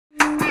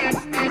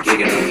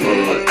Kicking the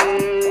mud.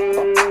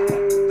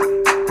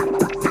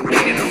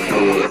 Kicking the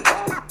mud.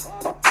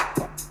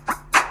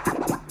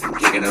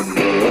 Kicking the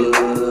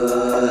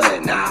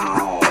mud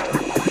now.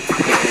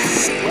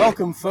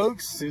 Welcome,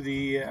 folks, to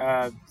the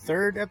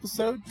third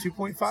episode,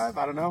 2.5,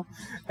 I don't know,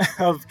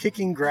 of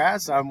Kicking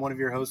Grass. I'm one of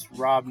your hosts,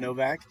 Rob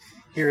Novak,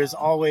 here as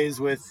always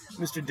with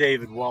Mr.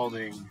 David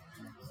Walding.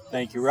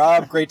 Thank you,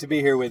 Rob. Great to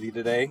be here with you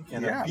today,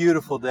 and a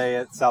beautiful day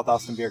at South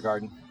Austin Beer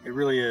Garden. It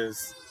really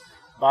is.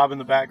 Bob in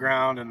the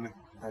background and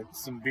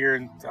some beer,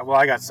 and well,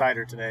 I got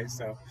cider today,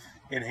 so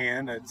in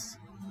hand, it's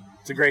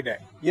a great day.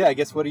 Yeah, I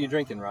guess what are you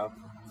drinking, Rob?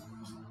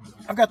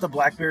 I've got the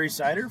blackberry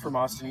cider from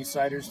Austin East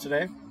Ciders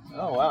today.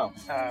 Oh, wow.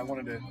 I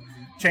wanted to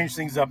change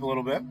things up a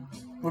little bit.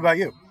 What about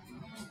you?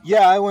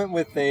 Yeah, I went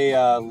with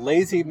a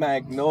Lazy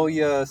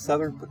Magnolia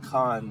Southern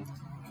Pecan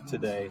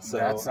today. So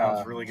that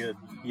sounds really good.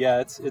 Yeah,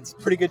 it's a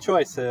pretty good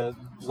choice.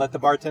 Let the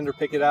bartender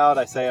pick it out.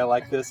 I say I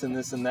like this and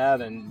this and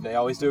that, and they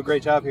always do a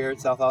great job here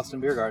at South Austin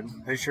Beer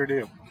Garden. They sure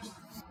do.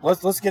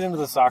 Let's get into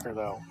the soccer,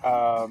 though.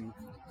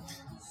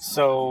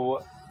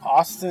 So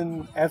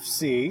Austin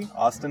FC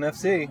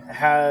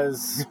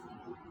has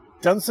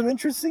done some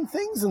interesting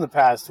things in the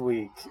past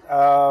week.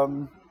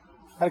 Had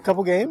a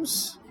couple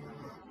games.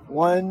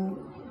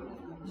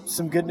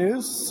 Some good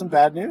news, some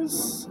bad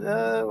news.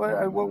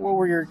 What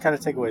were your kind of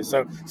takeaways?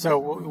 So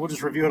we'll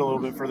just review it a little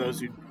bit for those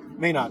who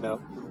may not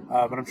know,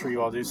 but I'm sure you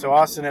all do. So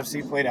Austin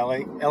FC played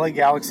LA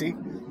Galaxy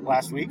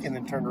last week, and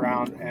then turned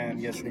around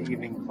and yesterday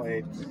evening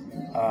played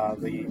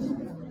the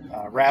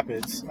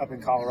Rapids up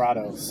in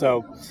Colorado.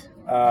 So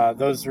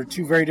those are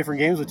two very different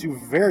games with two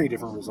very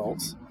different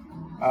results.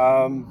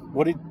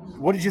 What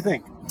did you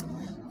think?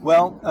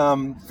 Well,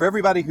 for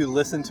everybody who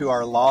listened to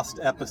our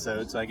lost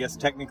episode, so I guess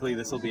technically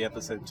this will be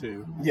episode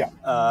 2. Yeah.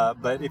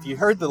 But if you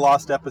heard the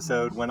lost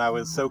episode when I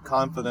was so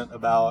confident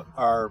about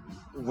our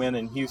win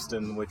in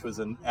Houston, which was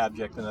an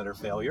abject and utter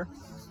failure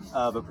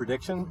of a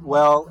prediction,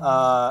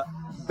 well,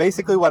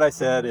 basically what I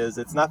said is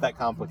it's not that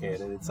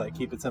complicated. It's like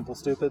keep it simple,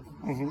 stupid.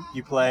 Mm-hmm.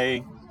 You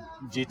play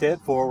Gite at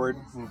forward.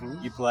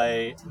 Mm-hmm. You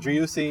play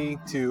Driussi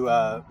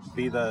to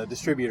be the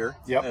distributor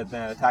at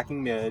the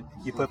attacking mid.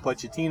 You put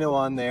Pochettino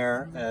on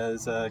there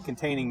as a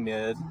containing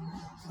mid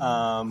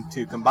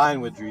to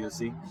combine with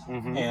Driussi.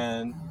 Mm-hmm.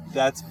 And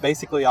that's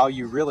basically all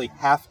you really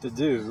have to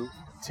do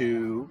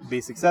to be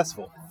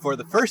successful. For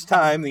the first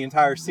time the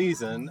entire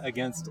season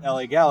against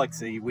LA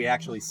Galaxy, we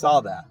actually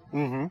saw that.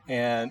 Mm-hmm.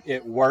 And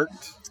it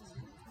worked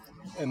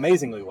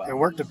amazingly well. It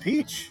worked a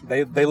peach.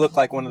 They look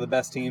like one of the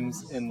best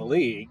teams in the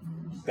league.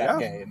 That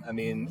game. I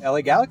mean, LA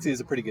Galaxy is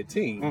a pretty good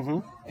team, mm-hmm.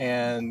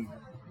 and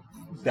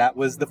that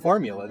was the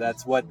formula.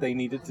 That's what they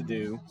needed to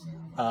do.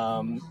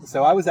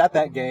 So I was at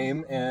that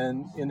game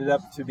and ended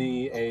up to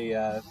be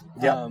a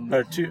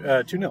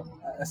 2-0.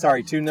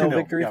 Sorry, 2-0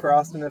 victory for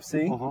Austin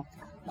FC.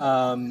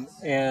 Mm-hmm.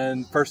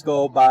 And first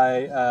goal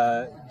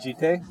by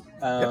Gite.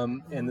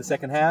 In the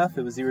second half,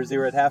 it was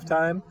 0-0 at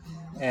halftime,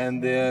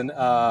 and then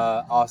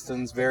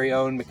Austin's very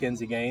own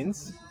Mackenzie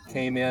Gaines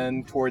came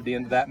in toward the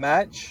end of that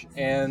match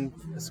and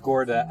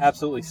scored an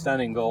absolutely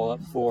stunning goal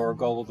for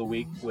goal of the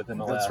week with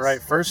MLS. That's right.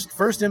 First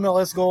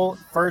MLS goal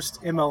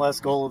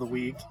of the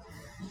week.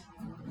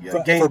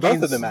 For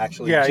both of them,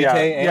 actually. GT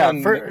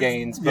and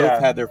Gaines both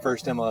had their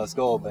first MLS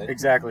goal. But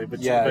exactly. But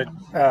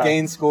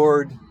Gaines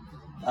scored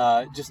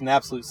just an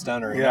absolute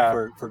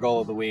stunner for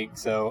goal of the week.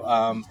 So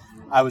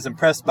I was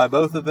impressed by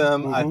both of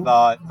them. Mm-hmm. I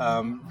thought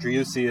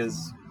Driussi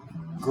is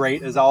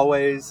great as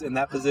always in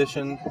that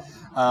position.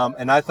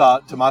 And I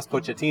thought Tomas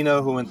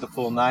Pochettino, who went the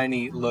full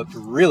 90, looked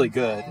really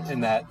good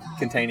in that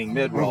containing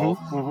mid role,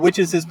 which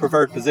is his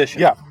preferred position.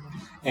 Yeah.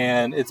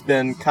 And it's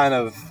been kind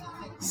of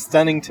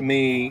stunning to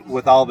me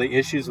with all the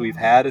issues we've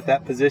had at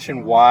that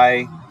position,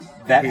 why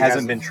that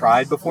hasn't been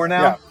tried before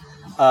now.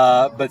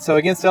 Yeah. But so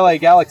against LA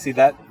Galaxy,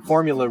 that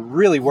formula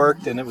really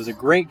worked, and it was a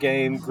great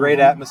game, great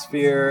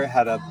atmosphere,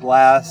 had a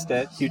blast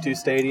at Q2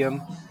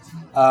 Stadium.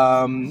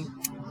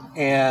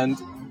 And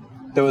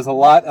there was a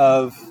lot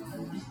of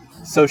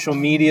social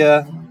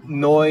media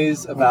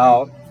noise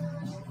about,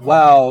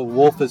 wow,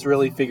 Wolf has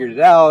really figured it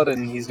out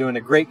and he's doing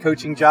a great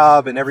coaching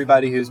job and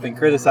everybody who's been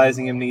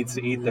criticizing him needs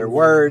to eat their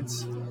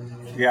words.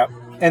 Yep.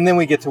 And then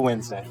we get to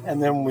Wednesday.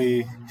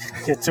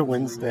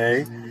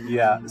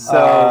 Yeah.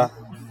 So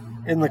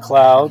in the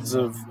clouds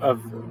of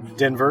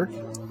Denver.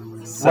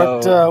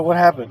 So what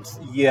happened?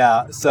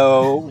 Yeah.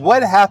 So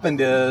what happened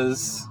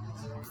is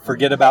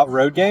forget about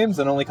road games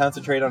and only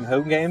concentrate on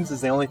home games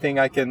is the only thing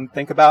I can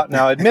think about.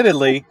 Now,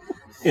 admittedly,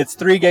 it's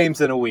 3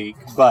 games in a week,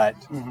 but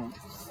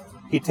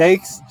he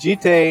takes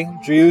Gite,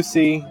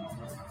 Driussi,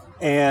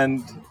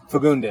 and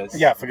Fagundes.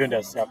 Yeah,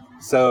 Fagundes, yep.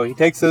 So he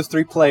takes those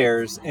 3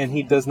 players, and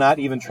he does not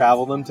even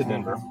travel them to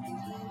Denver.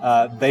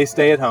 They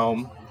stay at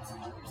home.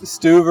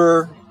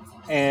 Stuver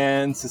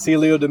and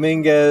Cecilio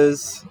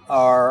Dominguez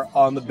are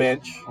on the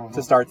bench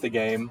to start the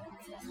game.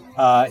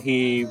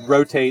 He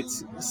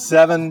rotates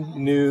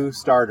 7 new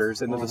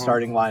starters into the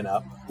starting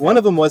lineup. One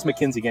of them was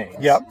Mackenzie Gaines.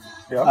 Yep.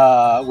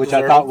 Which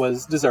I thought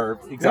was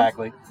deserved,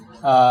 exactly.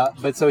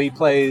 But so he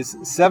plays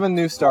 7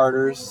 new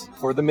starters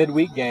for the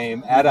midweek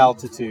game at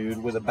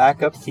altitude with a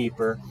backup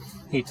keeper.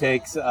 He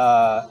takes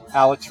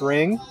Alex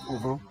Ring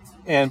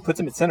and puts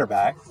him at center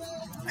back.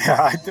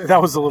 Yeah,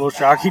 that was a little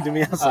shocking to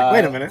me. I was like,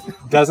 wait a minute.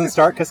 Doesn't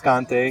start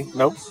Cascante.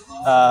 Nope.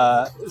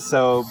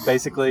 So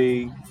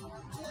basically,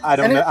 I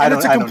don't know. And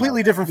it's a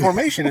completely different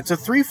formation. It's a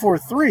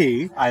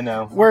 3-4-3. I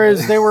know.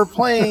 Whereas they were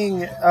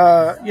playing,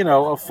 a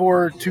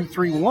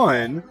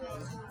 4-2-3-1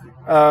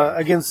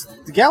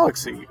 against the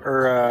Galaxy,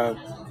 or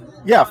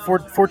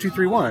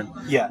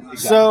 4-2-3-1. Yeah. Exactly.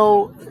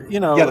 So the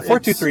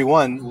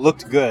 4-2-3-1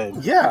 looked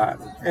good. Yeah,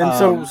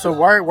 and so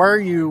why are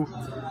you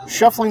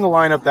shuffling the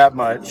lineup that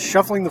much,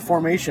 shuffling the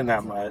formation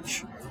that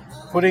much,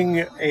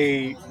 putting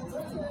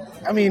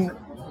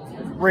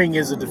Ring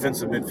is a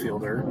defensive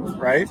midfielder,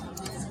 right?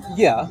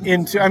 Yeah.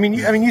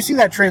 You see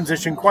that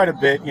transition quite a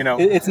bit,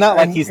 It's not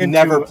like he's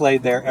never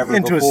played there ever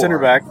into before. a center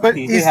back, but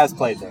he has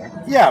played there.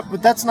 Yeah,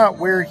 but that's not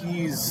where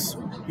he's,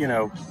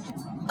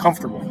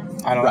 comfortable.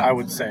 I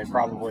would say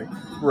probably.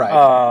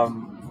 Right.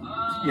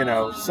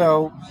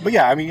 But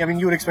yeah,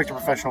 you would expect a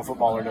professional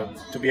footballer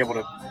to be able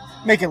to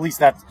make at least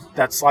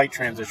that slight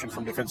transition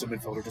from defensive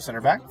midfielder to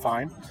center back.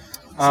 Fine.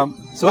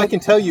 So I can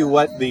tell you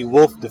what the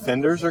Wolf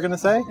defenders are going to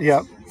say.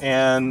 Yeah.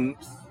 And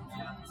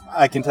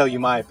I can tell you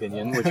my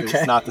opinion, which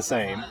is not the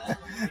same.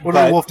 What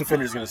are the Wolf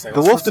defenders going to say?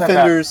 The Wolf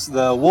defenders,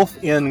 the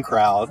Wolf in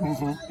crowd,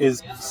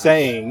 is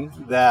saying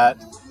that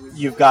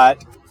you've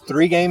got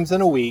 3 games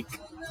in a week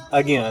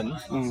again,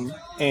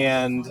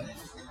 and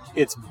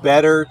it's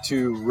better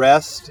to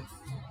rest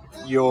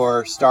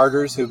your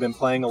starters who've been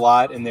playing a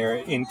lot and they're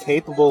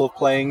incapable of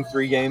playing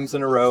 3 games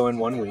in a row in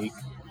 1 week.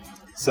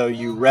 So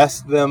you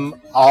rest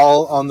them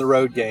all on the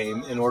road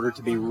game in order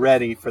to be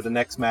ready for the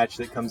next match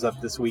that comes up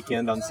this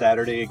weekend on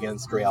Saturday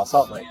against Real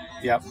Salt Lake.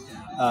 Yep.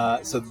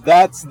 So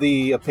that's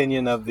the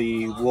opinion of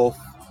the Wolf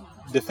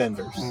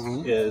defenders,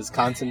 is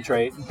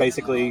concentrate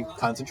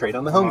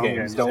on the home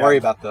games. Don't worry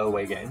about the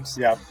away games.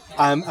 Yep.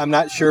 I'm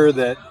not sure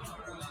that...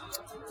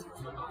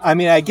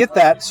 I get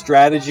that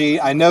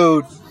strategy. I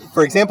know,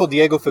 for example,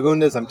 Diego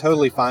Fagundes, I'm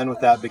totally fine with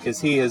that because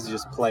he has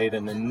just played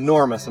an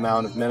enormous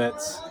amount of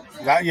minutes.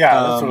 That's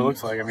what it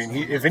looks like.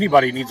 If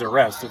anybody needs a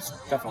rest, it's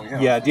definitely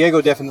him. Yeah,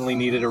 Diego definitely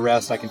needed a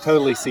rest. I can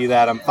totally see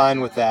that. I'm fine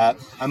with that.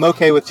 I'm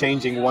okay with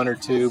changing 1 or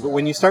 2, but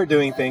when you start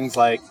doing things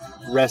like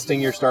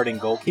resting your starting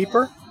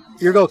goalkeeper,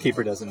 your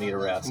goalkeeper doesn't need a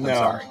rest. I'm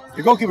sorry.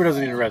 Your goalkeeper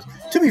doesn't need a rest.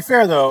 To be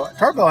fair, though,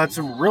 Tarbell had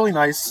some really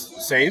nice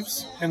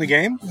saves in the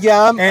game.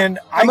 Yeah, and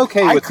I'm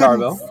okay with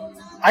Tarbell.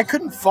 I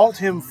couldn't fault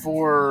him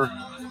for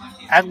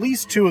at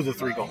least 2 of the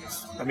 3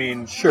 goals.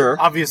 Sure.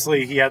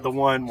 Obviously, he had the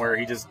one where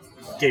he just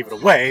gave it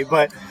away,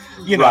 but...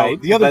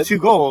 the other but 2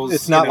 goals...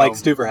 It's not like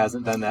Stuver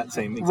hasn't done that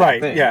same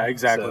exact thing. Yeah,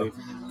 exactly.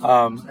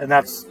 So. And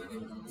that's,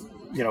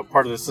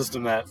 part of the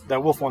system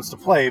that Wolf wants to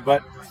play,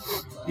 but,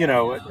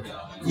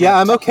 Yeah,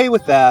 I'm okay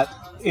with that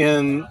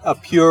in a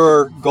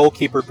pure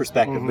goalkeeper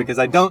perspective, because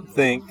I don't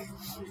think,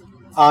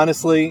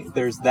 honestly,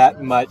 there's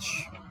that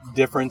much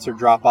difference or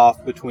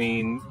drop-off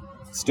between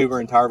Stuver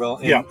and Tarbell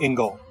in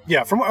goal.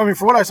 Yeah, from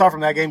what I saw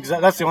from that game, because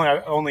that's the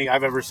only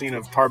I've ever seen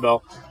of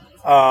Tarbell.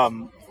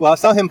 Well, I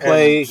saw him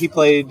play. He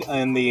played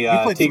in the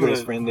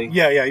Tigres friendly.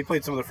 Yeah, he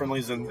played some of the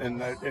friendlies,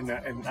 and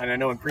I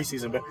know in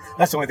preseason. But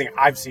that's the only thing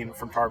I've seen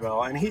from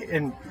Tarbell.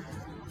 And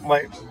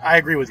I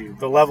agree with you.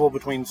 The level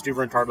between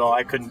Stuver and Tarbell,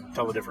 I couldn't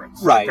tell the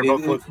difference. Right,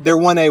 they're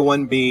 1A,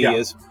 1B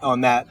is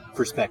on that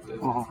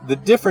perspective. The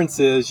difference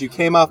is you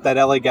came off that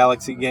LA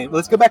Galaxy game.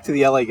 Let's go back to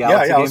the LA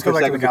Galaxy game for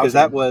a second because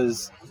that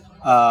was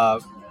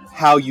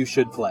how you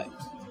should play.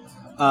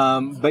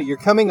 But you're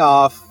coming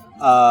off.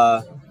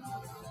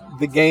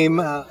 The game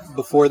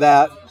before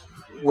that,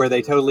 where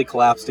they totally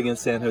collapsed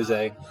against San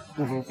Jose,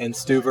 and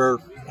Stuver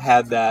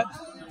had that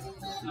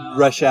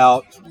rush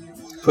out,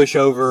 push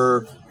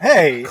over,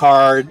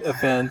 card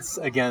offense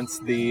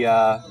against the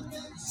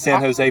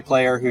San Jose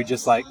player who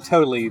just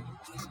totally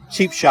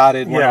cheap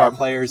shotted one of our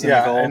players in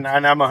the goal. And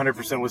I'm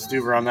 100% with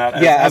Stuver on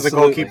that. As a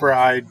goalkeeper,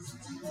 I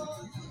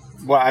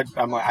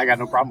got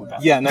no problem with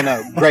that. Yeah,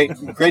 no,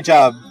 great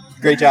job.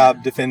 Great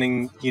job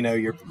defending,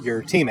 your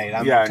teammate.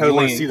 I'm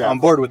totally on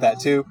board with that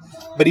too.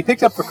 But he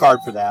picked up the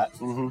card for that.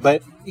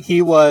 But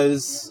he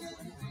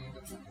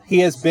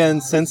has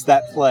been since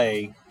that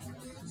play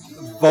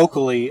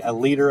vocally a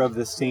leader of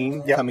this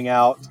team, coming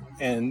out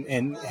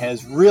and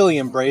has really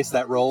embraced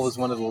that role as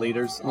one of the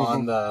leaders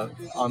on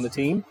the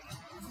team.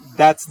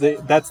 That's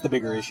the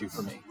bigger issue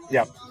for me.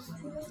 Yep.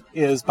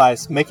 Is by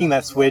making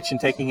that switch and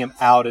taking him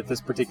out at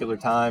this particular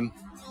time.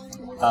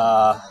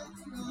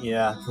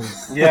 Yeah.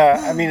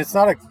 It's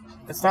not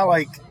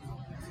like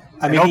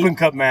an Open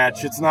Cup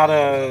match. It's not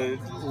a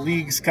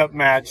Leagues Cup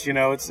match.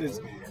 Right.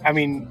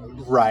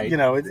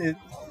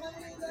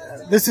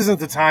 This isn't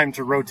the time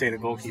to rotate a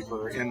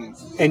goalkeeper.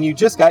 And you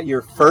just got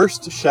your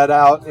first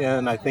shutout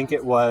in, I think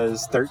it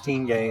was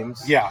 13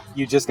 games. Yeah.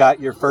 You just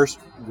got your first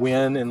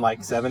win in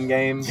 7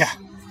 games. Yeah.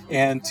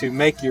 And to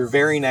make your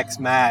very next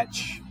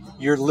match,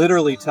 you're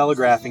literally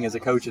telegraphing as a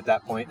coach at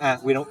that point,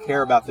 we don't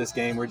care about this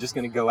game. We're just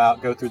going to go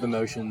out, go through the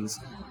motions,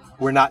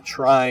 we're not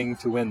trying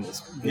to win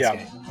this Yeah,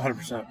 game.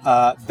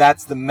 100%.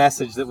 That's the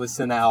message that was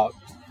sent out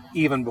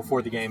even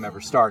before the game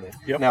ever started.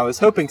 Yep. Now, I was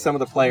hoping some of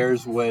the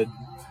players would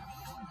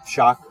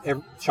shock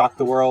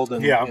the world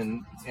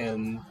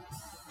and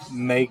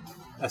make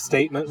a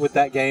statement with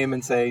that game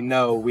and say,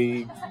 no,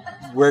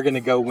 we're going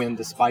to go win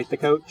despite the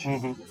coach.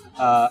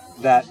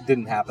 That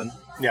didn't happen.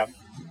 Yeah.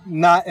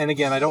 And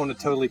again, I don't want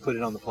to totally put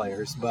it on the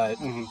players, but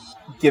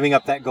giving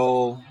up that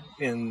goal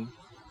in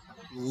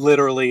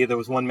literally, there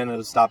was 1 minute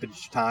of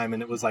stoppage time,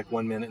 and it was like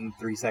 1 minute and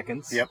 3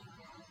 seconds. Yep.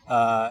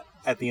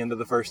 At the end of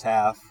the first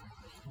half,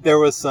 there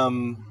was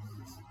some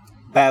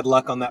bad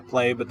luck on that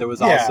play, but there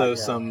was also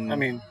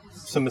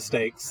some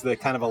mistakes. The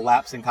kind of a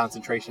lapse in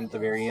concentration at the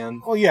very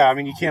end. Well, yeah. I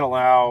mean, you can't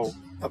allow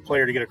a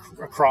player to get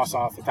a cross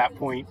off at that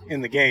point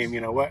in the game.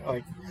 You know what?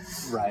 Like,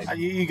 right.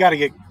 You got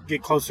to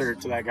get closer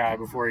to that guy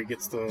before he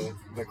gets the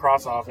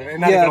cross off, and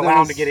not even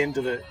allow him to get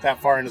into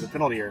that far into the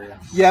penalty area.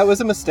 Yeah, it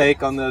was a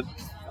mistake on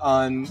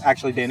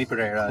actually Danny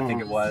Pereira, I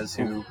think it was,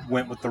 who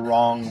went with the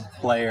wrong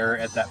player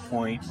at that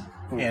point,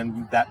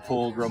 and that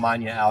pulled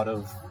Romagna out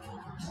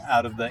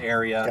of the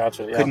area.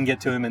 Gotcha, yeah. Couldn't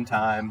get to him in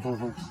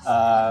time.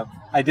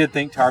 I did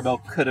think Tarbell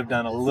could have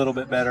done a little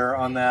bit better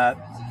on that.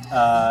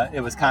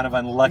 It was kind of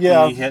unlucky.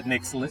 He hit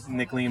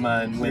Nick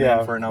Lima and went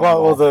in for an own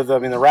ball. Well,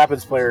 the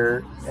Rapids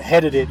player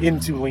headed it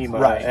into Lima,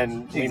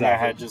 and Lima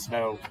had just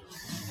no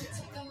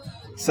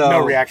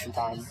reaction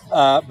time.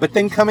 But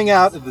then coming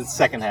out of the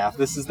second half,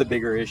 this is the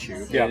bigger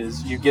issue,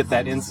 is you get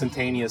that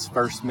instantaneous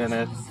first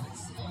minute,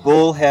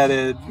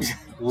 bullheaded,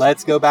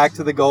 let's go back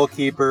to the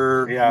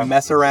goalkeeper,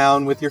 mess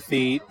around with your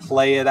feet,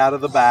 play it out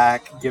of the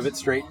back, give it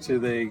straight to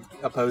the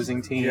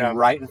opposing team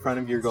right in front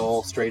of your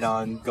goal, straight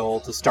on goal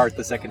to start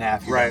the second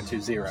half. You're down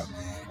 2-0.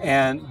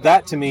 And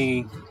that, to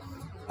me,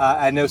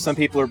 I know some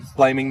people are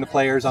blaming the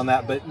players on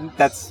that, but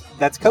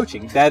that's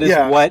coaching. That is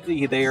what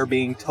they are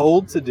being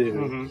told to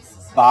do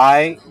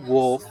by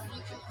Wolf.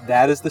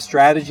 That is the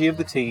strategy of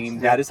the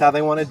team. That is how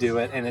they want to do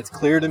it. And it's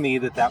clear to me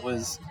that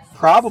was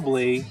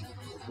probably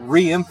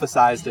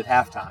re-emphasized at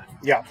halftime.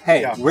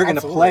 We're going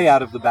to play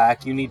out of the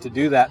back. You need to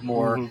do that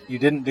more. You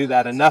didn't do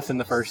that enough in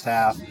the first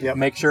half.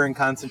 Make sure and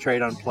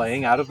concentrate on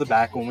playing out of the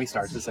back when we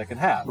start the second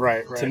half.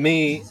 Right. To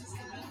me,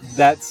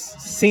 that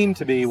seemed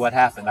to be what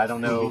happened. I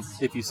don't know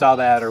if you saw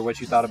that or what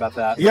you thought about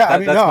that.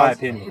 That's my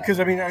opinion. Because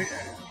I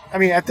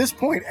mean, at this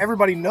point,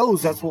 everybody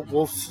knows that's what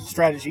Wolf's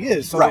strategy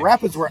is. So the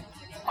Rapids were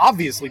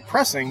obviously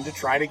pressing to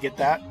try to get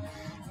that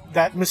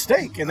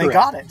mistake, and they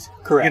got it.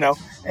 Correct. You know,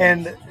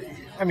 and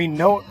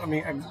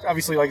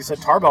obviously, like I said,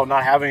 Tarbell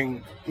not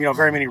having,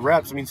 very many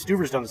reps. I mean,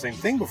 Stuver's done the same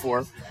thing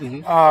before.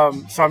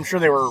 So I'm sure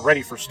they were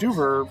ready for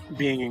Stuver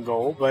being in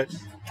goal, but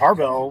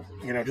Tarbell,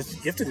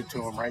 just gifted it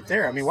to him right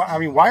there. I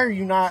mean, why are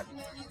you not,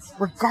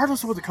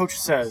 regardless of what the coach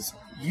says,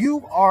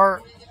 you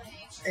are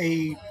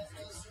a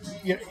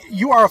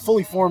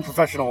fully formed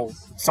professional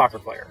soccer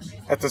player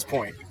at this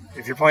point.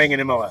 If you're playing in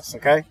MLS,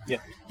 okay? Yeah.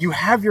 You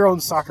have your own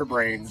soccer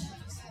brain.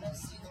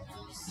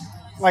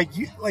 Like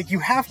you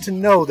have to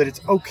know that it's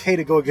okay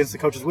to go against the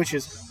coach's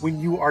wishes when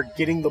you are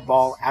getting the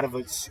ball out of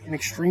an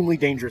extremely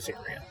dangerous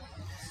area.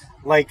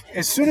 Like,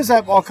 as soon as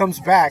that ball comes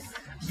back,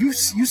 you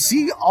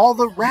see all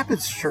the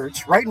Rapids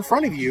shirts right in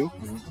front of you.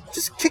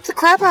 Just kick the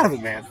crap out of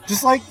it, man.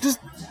 Just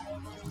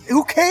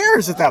who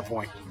cares at that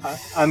point?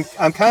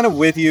 I'm kind of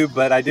with you,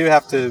 but I do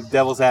have to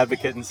devil's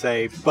advocate and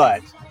say,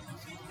 but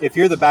if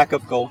you're the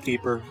backup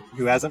goalkeeper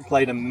who hasn't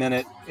played a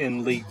minute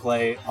in league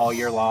play all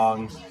year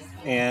long,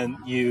 and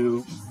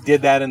you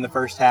did that in the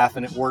first half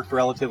and it worked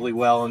relatively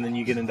well, and then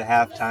you get into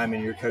halftime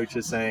and your coach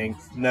is saying,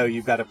 no,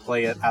 you've got to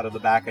play it out of the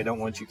back. I don't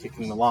want you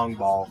kicking the long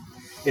ball.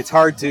 It's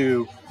hard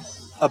to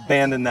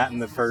abandon that in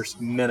the first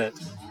minute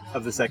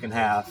of the second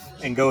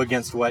half and go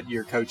against what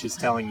your coach is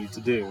telling you to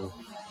do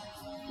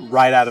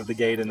right out of the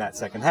gate in that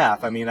second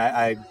half. I mean,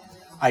 I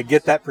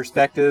get that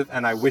perspective,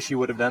 and I wish you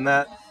would have done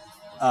that.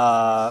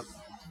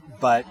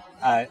 But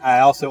I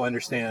also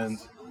understand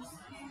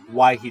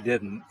why he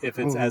didn't, if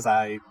it's as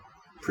I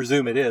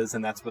presume it is,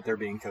 and that's what they're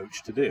being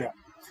coached to do. Yeah.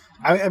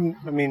 I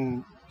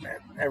mean,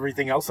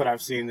 everything else that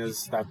I've seen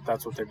is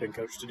that's what they've been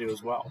coached to do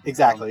as well.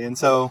 Exactly. And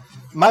so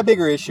my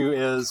bigger issue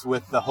is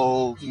with the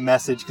whole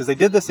message, because they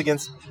did this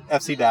against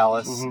FC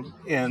Dallas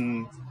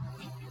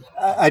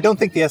I don't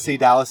think the FC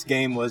Dallas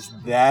game was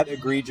that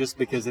egregious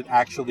because it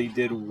actually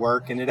did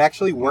work, and it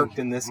actually worked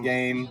in this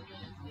game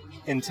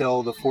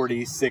until the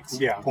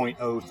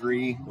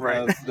 46.03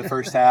 of the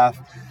first half.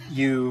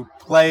 You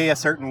play a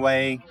certain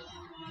way,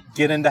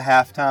 get into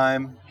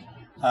halftime.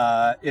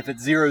 If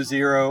it's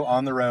 0-0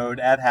 on the road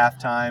at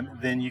halftime,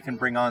 then you can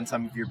bring on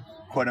some of your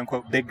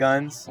quote-unquote big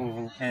guns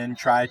and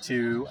try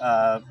to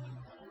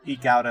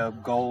eke out a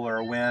goal or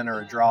a win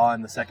or a draw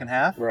in the second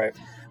half. Right.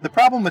 The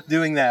problem with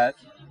doing that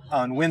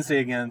on Wednesday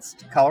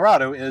against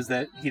Colorado is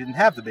that he didn't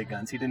have the big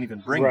guns. He didn't even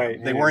bring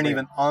them. They weren't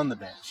even on the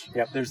bench.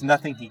 Yep. There's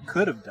nothing he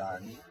could have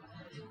done.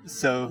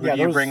 So who do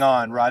you bring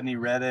on? Rodney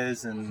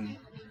Redes and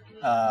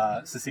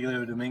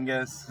Cecilio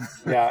Dominguez?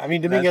 Yeah, I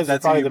mean, Dominguez that's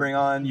is probably who you bring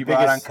on. You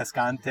biggest... brought on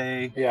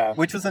Cascante,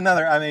 which was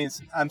another. I mean,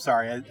 I'm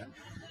sorry.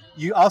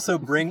 You also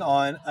bring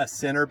on a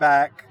center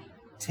back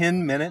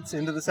 10 minutes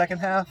into the second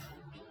half.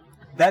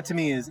 That to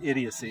me is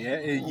idiocy.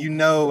 You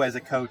know, as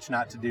a coach,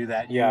 not to do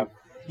that.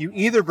 You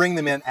either bring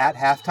them in at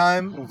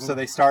halftime, so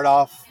they start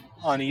off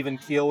on even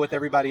keel with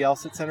everybody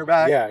else at center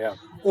back.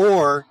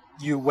 Or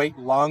you wait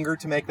longer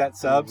to make that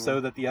sub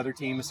so that the other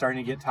team is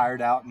starting to get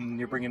tired out and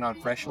you're bringing on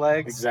fresh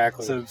legs.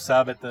 Exactly. So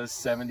sub at the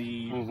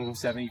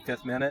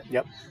 75th minute.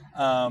 Yep.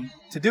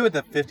 To do it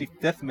the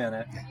 55th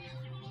minute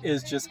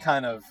is just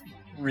kind of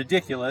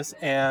ridiculous,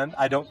 and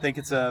I don't think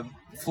it's a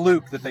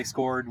fluke that they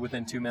scored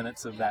within 2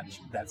 minutes of that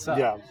sub.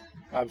 Yeah,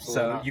 absolutely.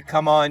 So not. you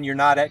come on, you're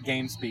not at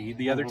game speed.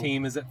 The other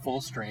team is at full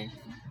strength.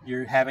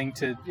 You're having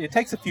to. It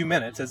takes a few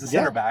minutes as a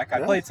center back.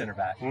 I played center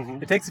back.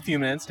 It takes a few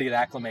minutes to get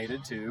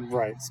acclimated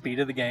to speed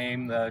of the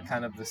game, the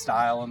kind of the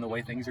style and the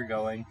way things are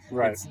going.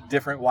 It's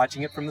different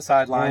watching it from the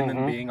sideline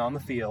than being on the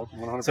field.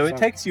 100%. So it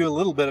takes you a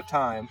little bit of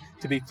time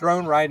to be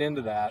thrown right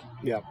into that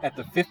at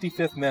the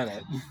 55th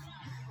minute.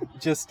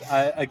 Just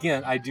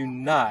again, I do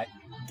not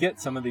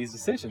get some of these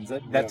decisions.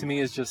 That to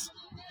me is just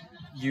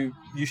you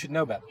should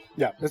know better.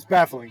 Yeah, it's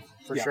baffling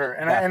for sure,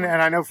 and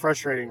I know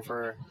frustrating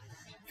for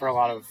a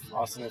lot of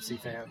Austin FC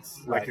fans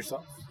like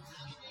yourself.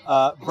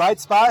 Bright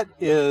spot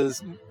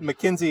is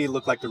McKenzie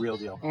looked like the real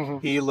deal.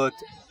 He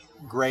looked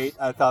great.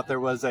 I thought there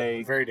was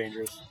a very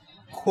dangerous,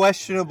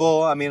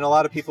 questionable. I mean, a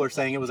lot of people are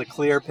saying it was a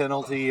clear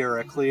penalty or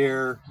a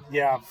clear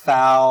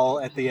foul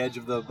at the edge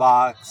of the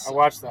box. I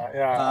watched that.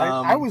 Yeah,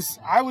 I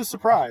was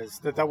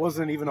surprised that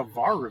wasn't even a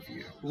VAR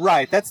review.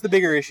 Right. That's the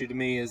bigger issue to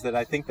me, is that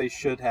I think they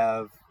should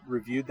have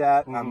reviewed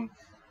that.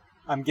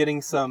 I'm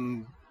getting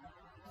some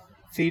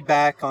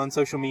feedback on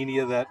social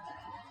media that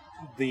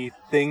the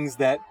things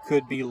that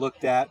could be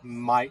looked at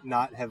might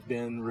not have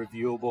been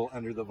reviewable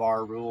under the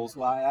VAR rules.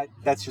 Well,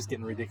 that's just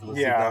getting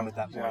ridiculously dumb at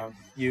that point.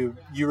 You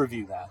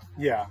review that.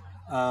 Yeah.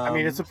 I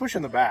mean, it's a push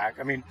in the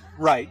back. I mean,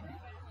 right.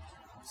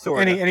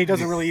 And he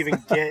doesn't really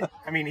even get.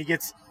 I mean, he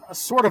gets a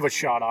sort of a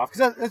shot off,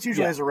 because that's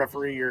usually as a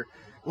referee you're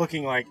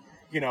looking like,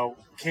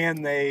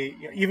 can they,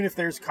 even if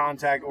there's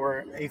contact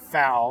or a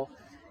foul,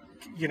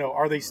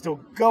 are they still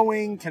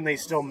going? Can they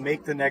still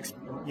make the next,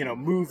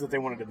 move that they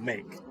wanted to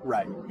make?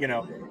 Right.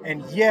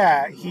 And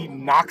he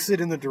knocks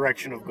it in the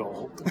direction of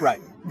goal. Right.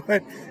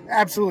 But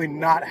absolutely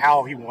not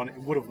how he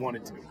would have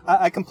wanted to.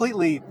 I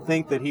completely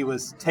think that he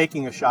was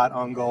taking a shot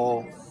on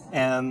goal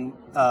and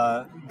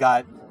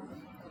got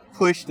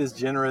pushed is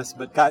generous,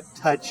 but got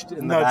touched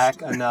in the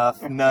back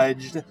enough,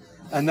 nudged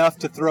enough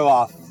to throw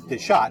off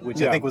his shot,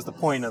 which I think was the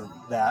point of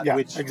that,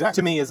 which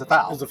to me is a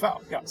foul. It's a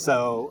foul,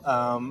 So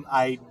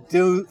I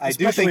do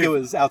think it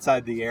was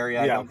outside the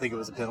area. I don't think it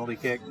was a penalty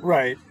kick.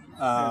 Right.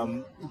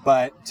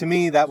 But to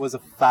me, that was a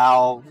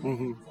foul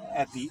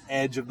at the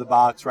edge of the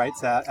box, right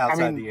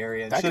outside the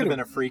area. It should have been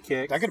a free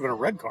kick. That could have been a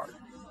red card.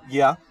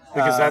 Yeah.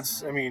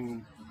 Because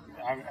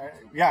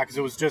because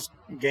it was just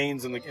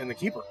gains in the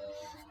keeper.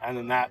 And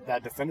then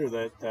that defender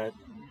that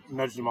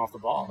nudged him off the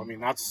ball. I mean,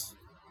 that's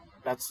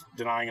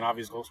denying an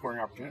obvious goal-scoring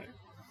opportunity.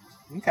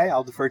 Okay,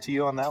 I'll defer to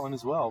you on that one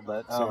as well.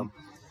 But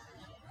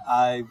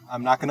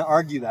I'm not going to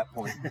argue that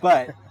point.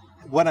 But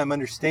what I'm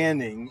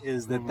understanding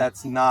is that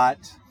that's not,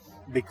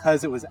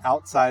 because it was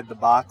outside the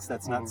box,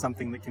 that's not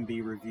something that can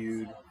be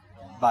reviewed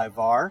by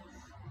VAR.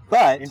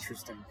 But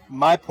interesting.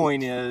 My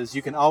point is,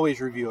 you can always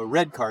review a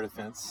red card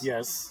offense.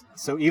 Yes.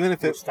 So even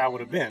if that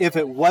would have been, if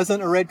it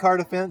wasn't a red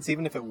card offense,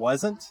 even if it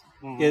wasn't,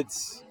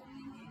 it's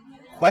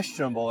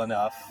questionable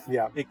enough.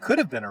 Yeah. It could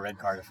have been a red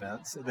card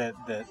offense that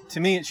to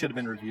me it should have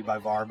been reviewed by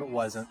VAR, but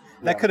wasn't.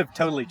 That could have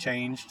totally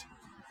changed.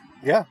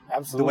 Yeah,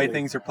 absolutely. The way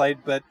things are played.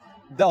 But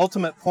the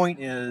ultimate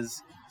point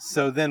is,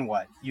 so then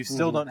what? You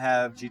still don't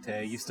have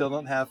Gite. You still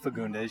don't have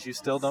Fagundes. You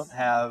still don't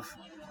have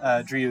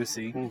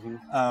Driussi.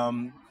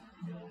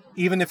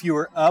 Even if you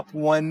were up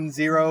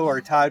 1-0 or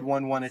tied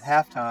 1-1 at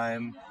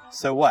halftime,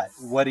 so what?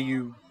 What are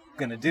you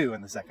going to do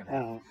in the second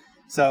half?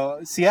 So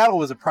Seattle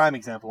was a prime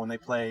example when they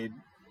played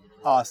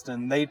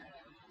Austin. They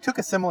took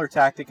a similar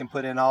tactic and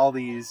put in all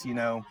these,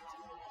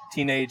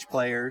 teenage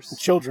players.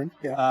 Children,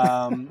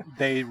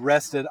 they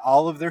rested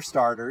all of their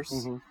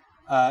starters.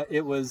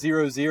 It was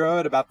 0-0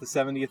 at about the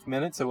 70th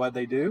minute, so what'd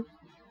they do?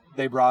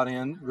 They brought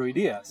in Rui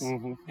Diaz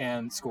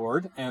and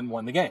scored and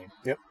won the game.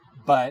 Yep.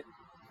 But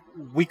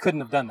we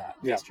couldn't have done that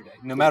yesterday.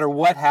 No matter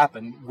what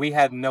happened, we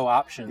had no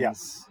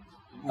options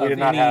we did of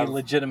not any have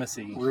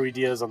legitimacy. Rui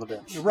Diaz on the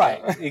bench.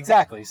 Right,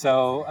 exactly.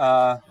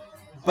 So,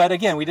 but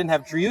again, we didn't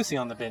have Driussi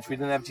on the bench. We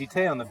didn't have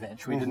Gite on the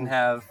bench. We didn't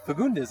have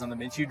Fagundes on the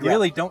bench. You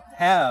really don't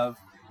have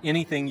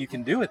anything you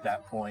can do at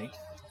that point.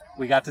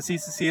 We got to see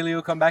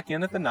Cecilio come back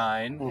in at the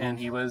 9, and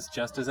he was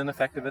just as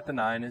ineffective at the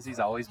 9 as he's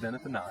always been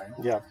at the 9.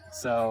 Yeah.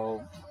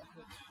 So,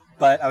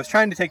 but I was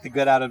trying to take the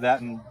good out of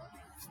that and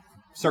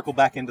circle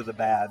back into the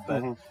bad.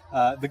 But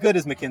the good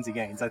is Mackenzie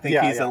Gaines. I think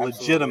he's a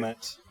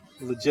legitimate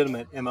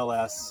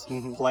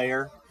MLS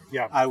player.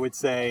 Yeah. I would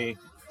say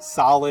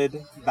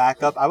solid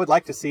backup. I would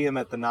like to see him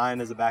at the 9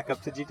 as a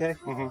backup to Gite.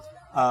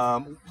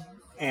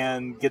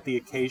 And get the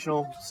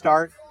occasional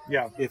start.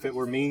 Yeah. If it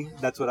were me,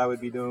 that's what I would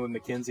be doing with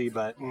Mackenzie.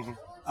 But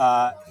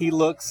he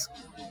looks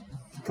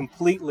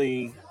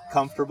completely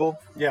comfortable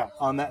Yeah.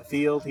 on that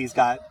field. He's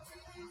got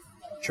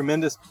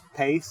tremendous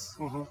pace.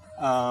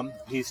 Mm-hmm.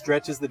 He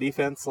stretches the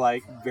defense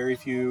like very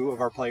few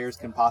of our players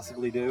can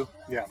possibly do.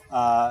 Yeah.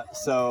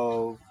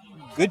 So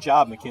good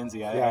job, Mackenzie.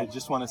 Yeah. I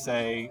just want to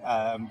say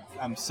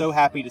I'm so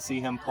happy to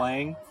see him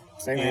playing.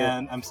 Same here.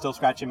 And I'm still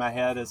scratching my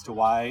head as to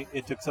why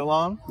it took so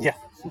long. Yeah.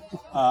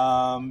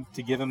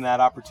 To give him that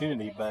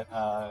opportunity. But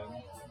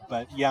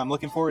yeah, I'm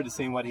looking forward to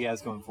seeing what he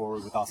has going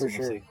forward with Austin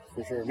FC.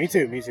 For sure. Me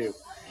too.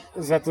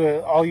 Is that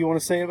all you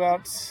want to say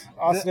about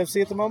Austin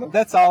FC at the moment?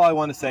 That's all I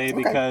want to say, Okay.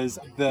 because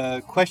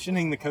the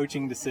questioning the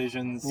coaching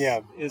decisions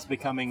Yeah. is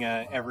becoming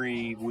a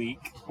every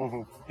week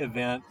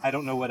event. I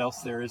don't know what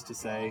else there is to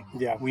say.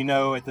 Yeah. We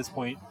know at this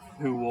point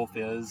who Wolf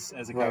is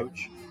as a Right.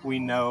 coach. We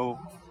know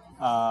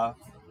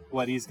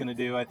what he's going to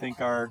do. I think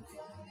our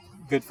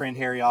good friend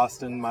Harry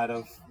Austin might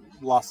have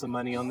lost some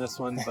money on this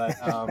one, but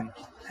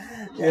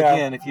Yeah.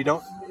 again, if you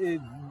don't,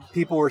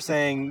 people were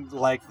saying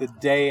like the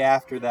day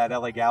after that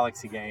LA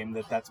Galaxy game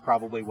that's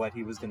probably what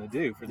he was going to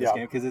do for this Yeah.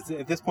 game, because it's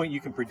at this point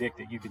you can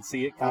predict it, you can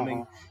see it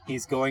coming.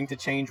 He's going to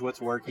change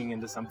what's working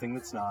into something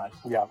that's not.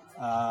 Yeah.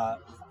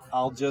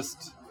 I'll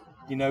just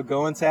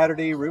go on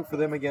Saturday, root for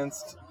them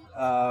against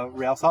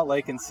Real Salt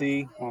Lake, and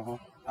see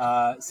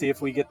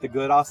if we get the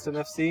good Austin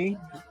FC,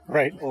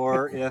 Right.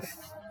 or if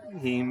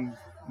he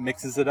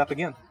mixes it up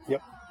again.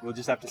 Yep. We'll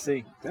just have to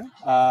see.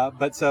 Yeah.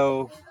 But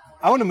so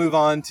I want to move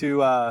on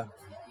to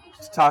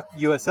talk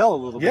USL a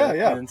little bit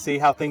and see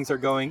how things are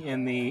going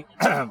in the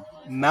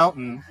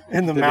Mountain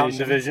Mountain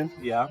Division.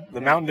 Yeah. The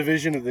Mountain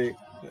Division of the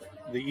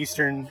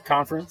Eastern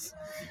Conference.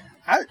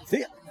 I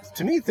think,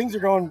 to me, things are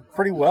going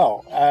pretty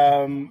well.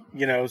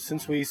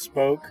 Since we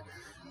spoke,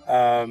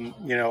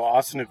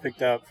 Austin have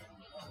picked up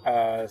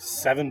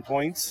 7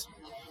 points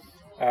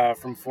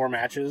from 4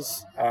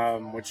 matches,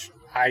 which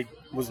I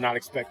was not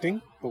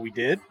expecting, but we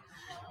did.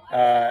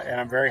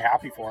 And I'm very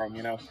happy for them,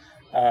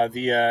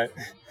 The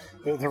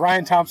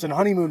Ryan Thompson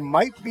honeymoon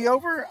might be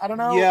over. I don't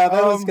know. Yeah,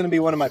 that was going to be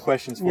one of my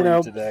questions for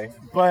you today.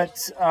 But,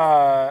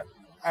 the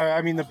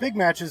big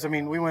matches,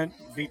 we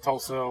beat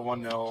Tulsa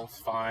 1-0, it's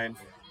fine.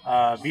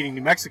 Beating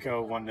New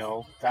Mexico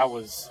 1-0, that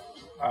was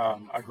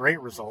a great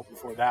result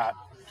before that.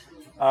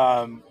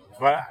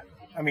 But,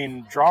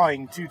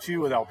 drawing 2-2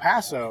 with El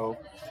Paso,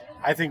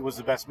 I think was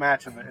the best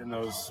match in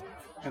those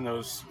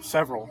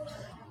several.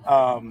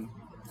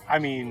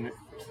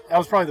 That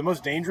was probably the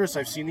most dangerous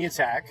I've seen the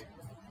attack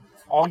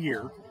all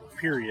year,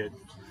 period.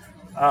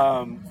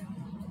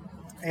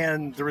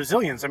 And the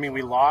resilience.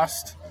 We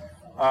lost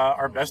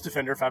our best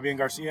defender, Fabian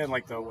Garcia, in the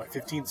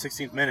 15th,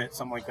 16th minute,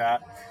 something like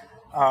that.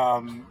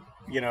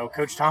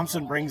 Coach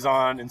Thompson brings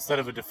on, instead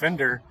of a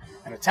defender,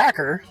 an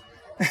attacker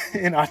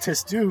in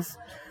Atis Diouf.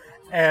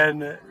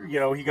 And,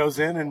 he goes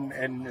in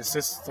and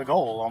assists the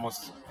goal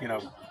almost,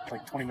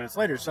 20 minutes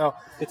later. So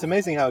it's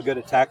amazing how a good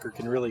attacker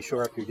can really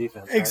shore up your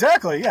defense. Right?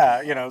 Exactly,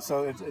 yeah.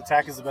 So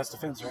attack is the best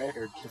defense, right?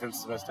 Or defense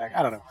is the best attack.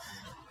 I don't know.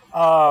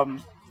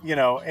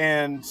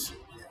 And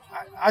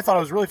I thought it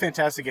was a really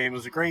fantastic game. It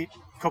was a great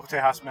Copa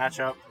Tejas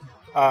matchup.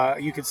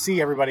 You could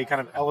see everybody kind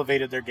of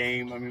elevated their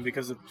game.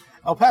 Because of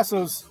El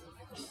Paso's,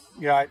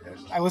 I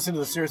listened to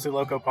the Seriously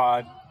Loco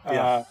pod.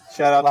 Shout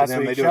out last to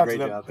them. week. They do a great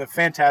job. A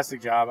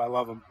fantastic job. I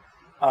love them.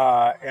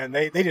 And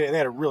they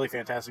had a really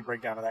fantastic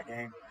breakdown of that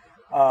game.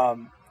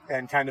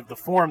 And kind of the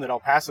form that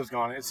El Paso's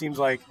gone. It seems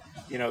like,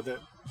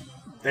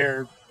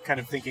 they're kind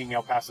of thinking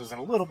El Paso's in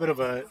a little bit of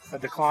a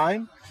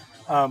decline.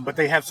 But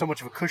they have so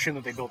much of a cushion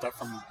that they built up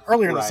from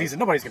earlier in the season.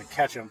 Nobody's going to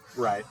catch them.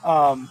 Right.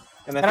 And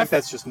I think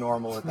that's just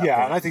normal at that point.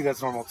 And I think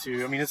that's normal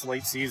too. It's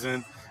late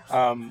season.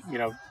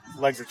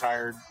 Legs are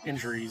tired,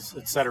 injuries,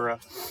 etc.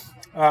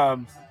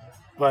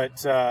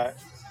 But I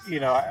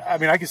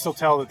can still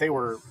tell that they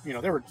were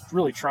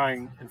really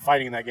trying and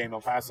fighting in that game,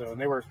 El Paso,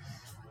 and they were,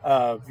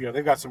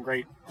 they've got some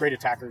great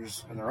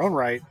attackers in their own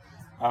right,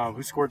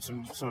 who scored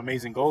some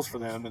amazing goals for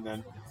them, and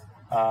then,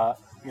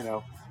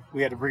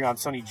 we had to bring on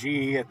Sonny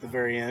G at the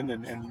very end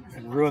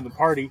and ruin the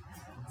party,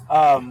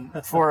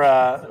 for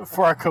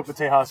our Copa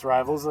Tejas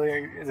rivals.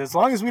 As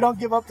long as we don't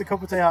give up the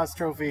Copa Tejas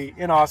trophy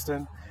in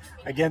Austin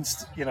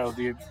against,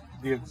 the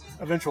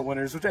eventual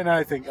winners, and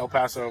I think El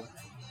Paso,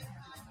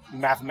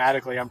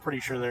 mathematically, I'm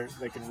pretty sure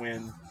they can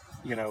win,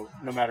 no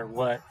matter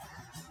what,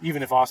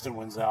 even if Austin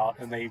wins out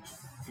and they,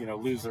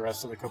 lose the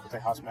rest of the Copa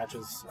Tejas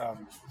matches.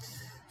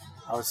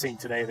 I was seeing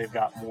today they've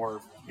got more,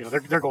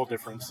 their goal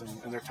difference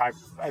and their top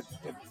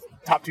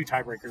 2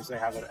 tiebreakers they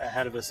have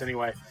ahead of us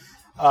anyway,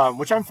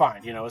 which I'm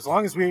fine. As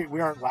long as we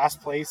aren't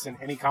last place in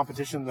any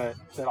competition that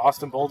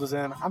Austin Bold is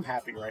in, I'm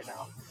happy right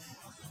now.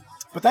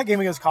 But that game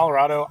against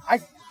Colorado,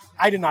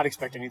 I did not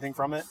expect anything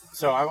from it,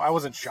 so I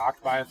wasn't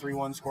shocked by a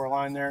 3-1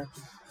 scoreline there.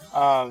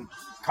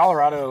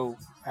 Colorado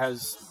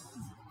has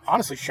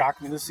honestly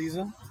shocked me this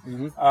season.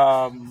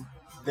 Mm-hmm.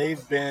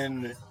 They've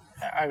been,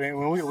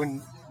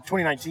 when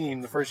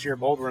 2019, the first year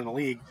Bold were in the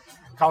league,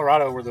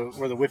 Colorado were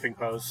the whipping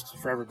post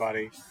for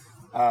everybody.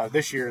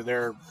 This year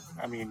they're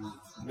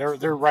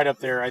right up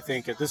there, I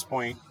think, at this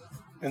point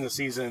in the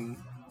season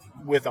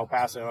with El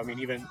Paso.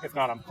 Even if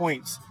not on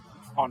points,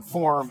 on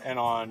form and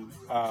on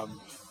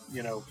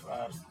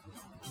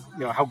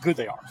how good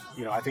they are.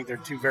 I think they're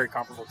two very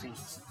comparable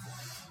teams.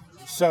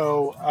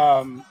 So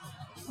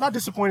not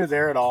disappointed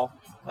there at all.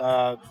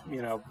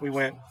 We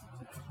went.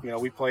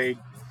 We played.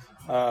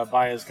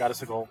 Baez got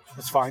us a goal.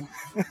 That's fine.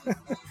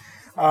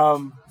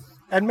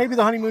 And maybe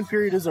the honeymoon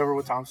period is over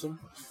with Thompson.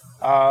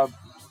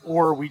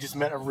 Or we just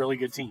met a really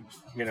good team.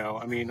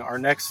 Our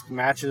next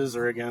matches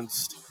are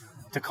against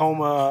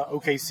Tacoma,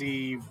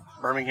 OKC,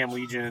 Birmingham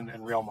Legion,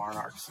 and Real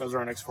Monarchs. Those are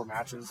our next 4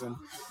 matches. And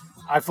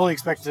I fully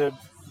expect to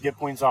get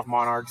points off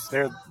Monarchs.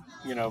 They're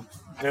the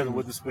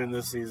wooden spoon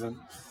this season.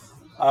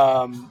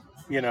 Tacoma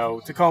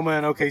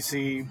and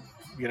OKC,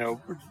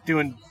 we're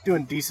doing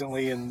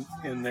decently in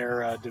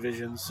their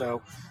divisions.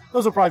 So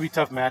those will probably be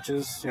tough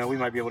matches. We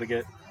might be able to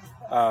get,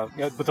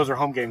 but those are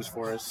home games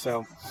for us.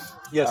 So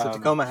so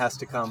Tacoma has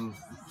to come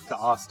to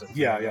Austin.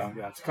 Yeah.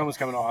 Tacoma's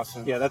coming to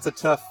Austin. Yeah, that's a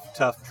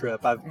tough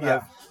trip.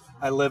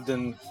 I lived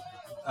in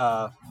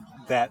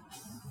that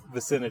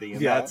vicinity,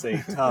 and that's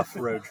a tough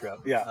road trip.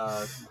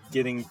 Yeah,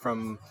 getting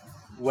from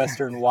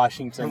Western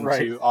Washington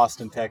to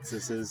Austin,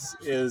 Texas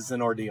is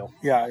an ordeal.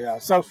 Yeah.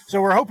 So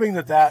we're hoping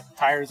that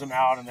tires them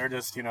out, and they're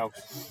just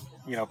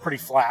pretty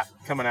flat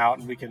coming out,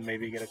 and we can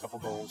maybe get a couple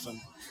goals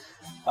and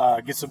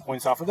get some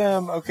points off of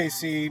them.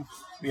 OKC,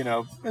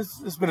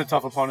 it's been a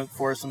tough opponent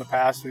for us in the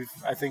past.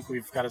 I think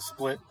we've got a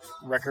split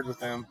record with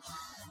them.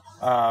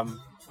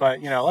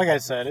 But like I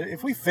said,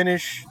 if we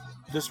finish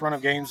this run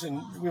of games,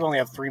 and we only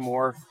have 3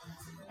 more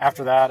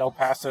after that, El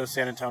Paso,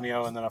 San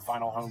Antonio, and then a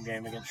final home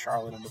game against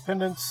Charlotte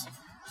Independence.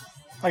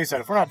 Like I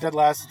said, if we're not dead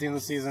last at the end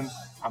of the season,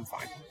 I'm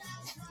fine.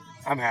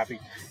 I'm happy.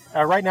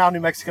 Right now, New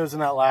Mexico's in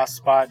that last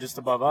spot just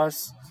above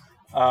us.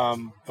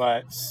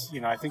 But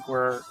I think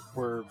we're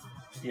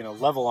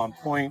level on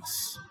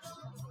points.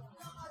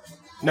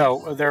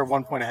 No, they're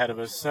 1 point ahead of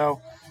us. So,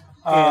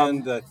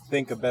 and I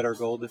think a better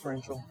goal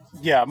differential.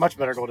 Yeah, much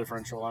better goal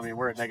differential.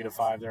 We're at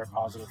 -5; they're at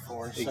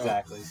 +4. So,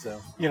 exactly.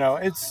 So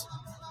it's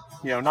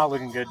not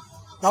looking good,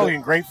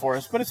 looking great for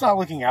us, but it's not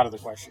looking out of the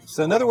question.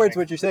 So, in other words,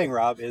 what you're saying,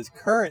 Rob, is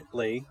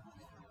currently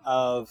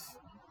of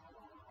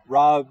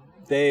Rob,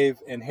 Dave,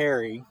 and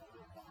Harry,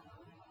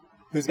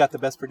 who's got the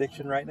best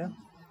prediction right now?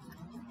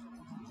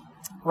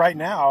 Right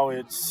now,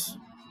 it's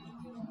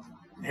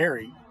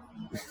Harry.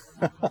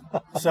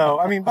 So,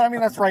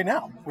 that's right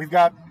now. We've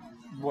got,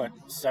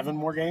 7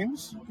 more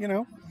games,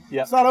 Yeah.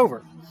 It's not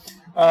over.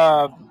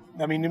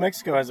 New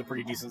Mexico has a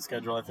pretty decent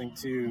schedule, I think,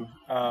 too.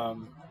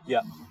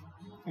 Yeah.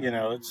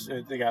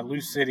 They got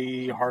Lou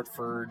City,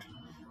 Hartford,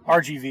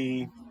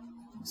 RGV,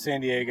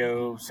 San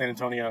Diego, San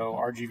Antonio,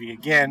 RGV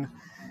again.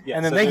 Yeah,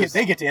 and then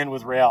they get to end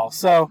with Real.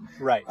 So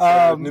right.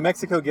 So New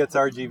Mexico gets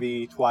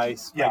RGV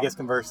twice. Yeah. I guess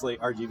conversely,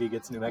 RGV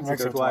gets New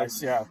Mexico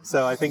twice. Yeah.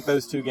 So I think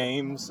those 2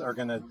 games are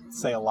going to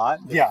say a lot.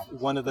 Yeah. If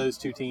one of those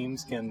 2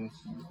 teams can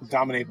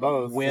dominate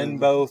both, win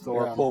both,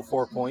 or pull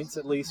 4 points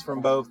at least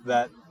from both,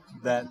 that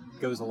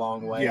goes a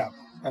long way. Yeah,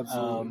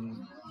 absolutely.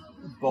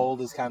 Bold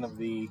is kind of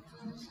the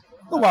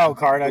wild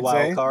card. I'd say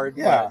wild card.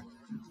 Yeah.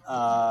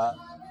 But,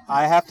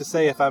 I have to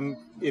say,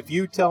 if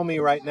you tell me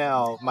right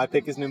now my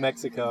pick is New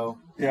Mexico,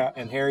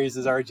 and Harry's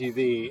is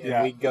RGV,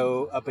 and we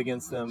go up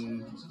against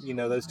them,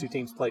 those 2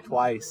 teams play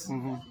twice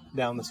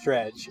down the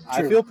stretch. True.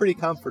 I feel pretty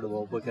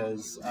comfortable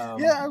because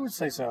I would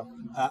say so.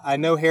 I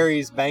know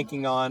Harry's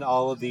banking on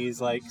all of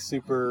these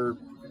super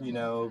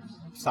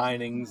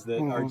signings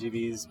that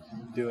RGV's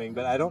doing,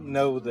 but I don't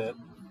know that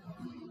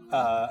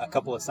a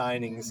couple of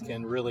signings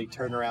can really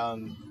turn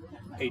around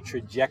a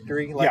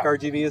trajectory like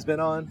RGV has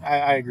been on.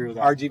 I agree with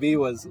that. RGV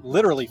was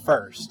literally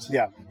first.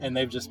 Yeah. And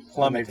they've just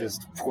plummeted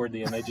toward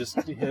the end. They just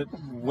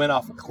went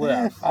off a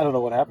cliff. I don't know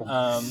what happened.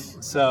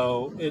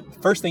 So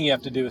first thing you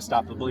have to do is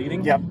stop the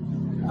bleeding. Yep.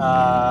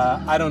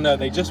 I don't know.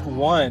 They just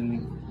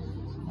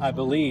won, I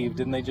believe.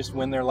 Didn't they just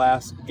win their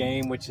last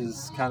game, which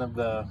is kind of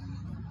the...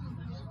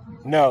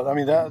 No,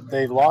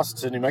 they lost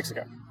to New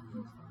Mexico.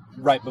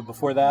 Right, but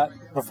before that?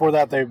 Before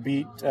that, they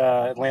beat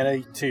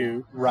Atlanta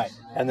 2. Right.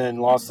 And then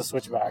lost to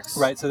Switchbacks.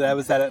 Right, so that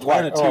was that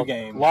Atlanta 2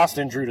 game. Lost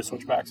and drew to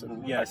Switchbacks. So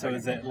it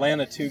was the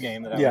Atlanta 2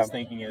 game that I was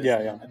thinking is.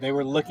 Yeah. They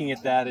were looking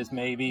at that as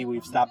maybe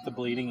we've stopped the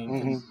bleeding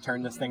and can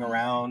turn this thing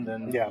around.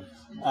 And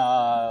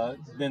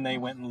then they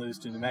went and lose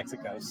to New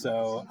Mexico.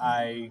 So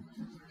I,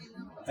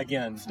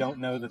 again, don't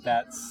know that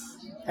that's...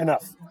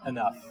 Enough.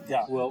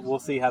 Yeah. We'll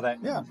see how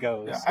that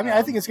goes. Yeah.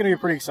 I think it's going to be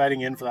a pretty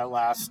exciting end for that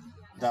last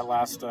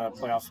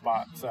playoff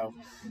spot. So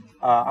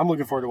I'm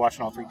looking forward to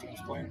watching all 3 teams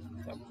playing.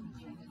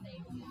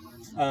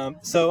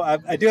 So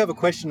I do have a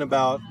question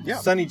about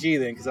Sonny G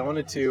then, because I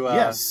wanted to...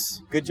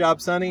 yes. Good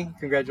job, Sonny.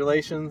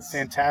 Congratulations.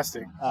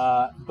 Fantastic.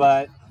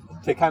 But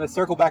to kind of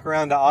circle back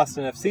around to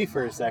Austin FC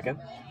for a second.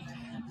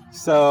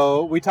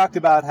 So we talked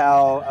about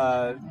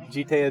how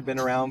Gite had been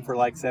around for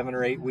 7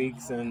 or 8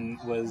 weeks and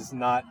was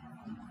not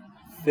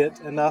fit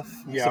enough,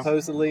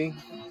 supposedly.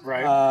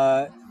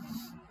 Right.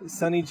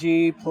 Sonny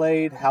G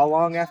played how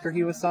long after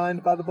he was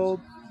signed by the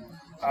Bold?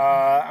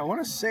 I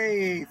want to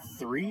say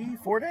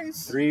 3-4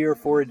 days. 3 or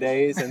 4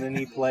 days, and then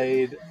he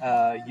played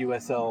a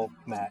USL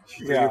match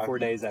 3 or 4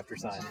 days after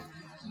signing.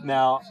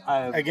 Now,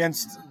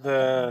 against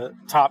the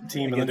top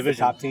team in the division.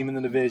 Top team in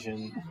the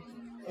division,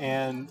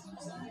 and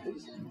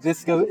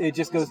it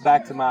just goes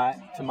back to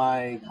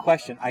my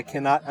question. I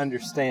cannot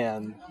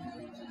understand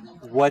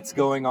what's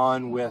going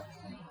on with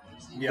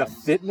the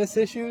fitness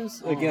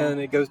issues. Again,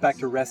 it goes back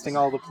to resting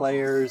all the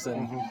players,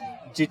 and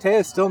Gite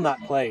has still not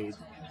played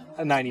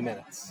 90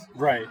 minutes.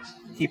 Right.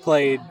 He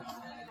played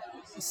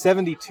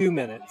 72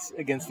 minutes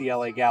against the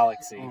LA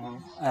Galaxy.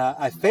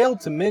 I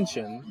failed to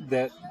mention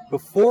that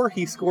before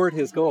he scored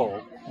his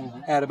goal,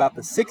 at about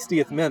the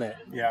 60th minute,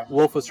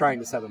 Wolf was trying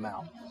to sub him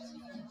out,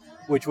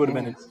 which would have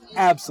been an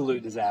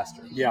absolute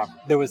disaster. Yeah.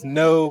 There was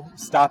no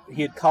stop.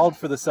 He had called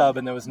for the sub,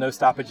 and there was no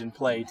stoppage in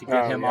play to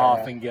get him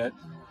off and get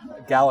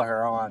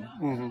Gallagher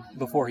on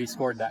before he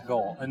scored that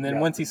goal. And then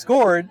once he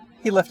scored,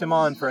 he left him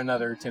on for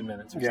another 10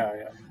 minutes or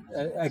so.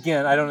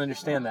 Again, I don't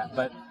understand that.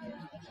 But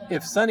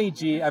if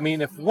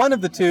if one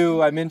of the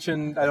two I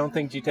mentioned, I don't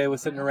think Gite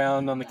was sitting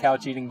around on the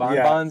couch eating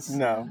bonbons.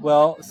 No.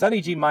 Well,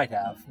 Sonny G might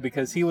have,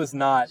 because he was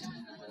not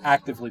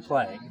actively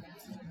playing.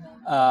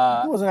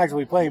 He wasn't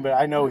actually playing, but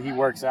I know he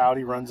works out.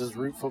 He runs his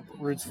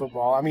roots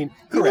football. I mean,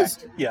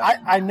 correct.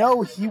 I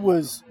know he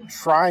was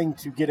trying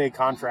to get a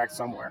contract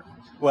somewhere.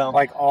 Well,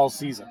 like all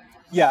season.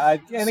 Yeah, I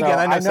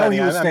know Sonny,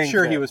 he was I'm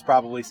sure fit. He was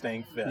probably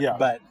staying fit. Yeah.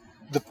 But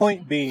the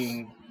point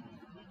being,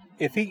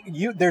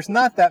 there's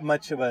not that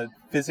much of a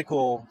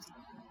physical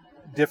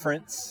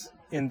difference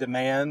in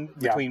demand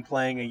between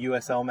playing a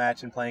USL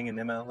match and playing an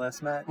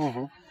MLS match.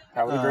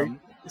 I would agree.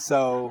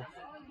 So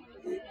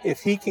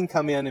if he can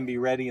come in and be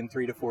ready in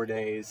 3 to 4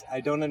 days,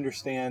 I don't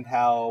understand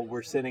how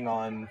we're sitting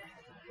on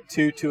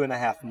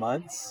 2.5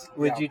 months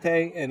with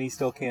Gite, and he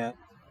still can't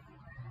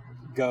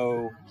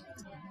go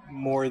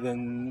more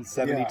than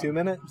 72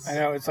 minutes. I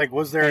know, it's like,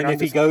 was there? And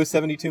if he goes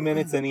 72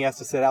 minutes, then he has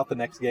to sit out the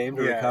next game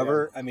to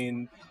recover. I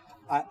mean,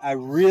 I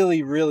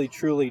really, really,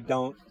 truly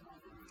don't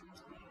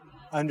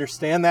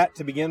understand that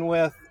to begin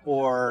with,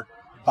 or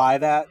buy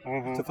that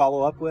to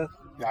follow up with.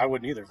 I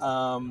wouldn't either.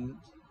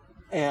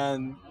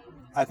 And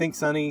I think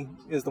Sonny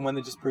is the one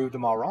that just proved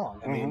them all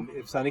wrong. I mean,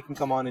 if Sonny can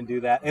come on and do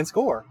that and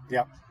score.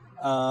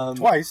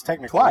 Twice,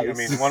 technically. I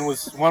mean, one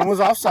was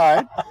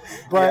offside,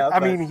 but I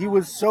mean, he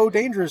was so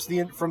dangerous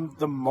from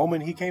the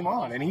moment he came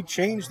on, and he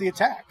changed the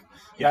attack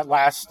that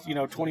last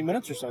 20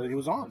 minutes or so that he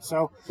was on.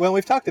 So, well,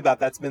 we've talked about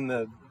that's been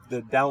the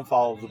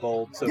downfall of the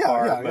Bold so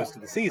far most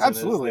of the season.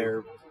 Absolutely,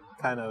 they're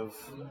kind of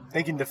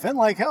they can defend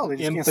like hell. They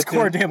just can't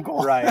score a damn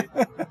goal. Right.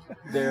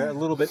 They're a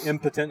little bit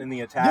impotent in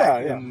the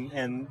attack.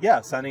 And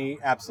Sonny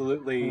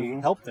absolutely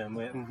helped them.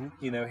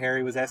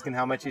 Harry was asking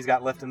how much he's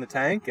got left in the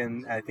tank,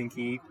 and I think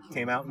he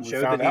came out and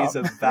showed that he's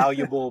a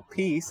valuable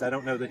piece. I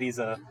don't know that he's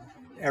a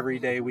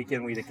everyday week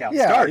in, week out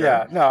starter.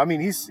 Yeah. No, I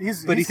mean, he's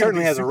but he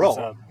certainly has a role.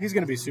 Sub. He's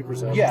going to be super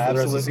sub. Yeah, for the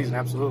absolutely. rest of the season,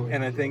 absolutely.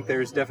 And I think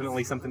there's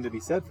definitely something to be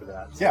said for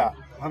that. So. Yeah,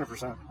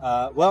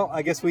 100%. Well,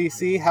 I guess we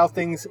see how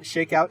things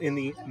shake out in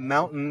the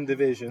Mountain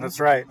Division. That's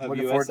right. Of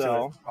Looking USL. forward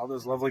to it. All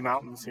those lovely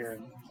mountains here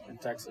in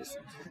Texas.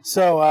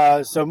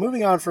 So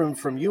moving on from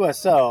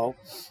USL,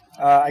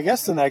 I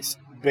guess the next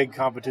big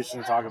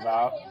competition to talk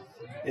about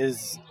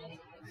is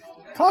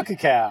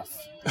CONCACAF.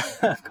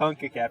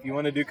 CONCACAF. You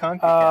want to do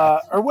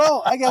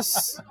CONCACAF? I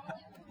guess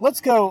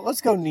let's go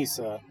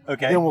NISA.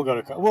 Okay. Then we'll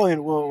go to we'll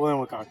end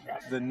with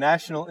CONCACAF. The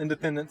National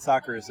Independent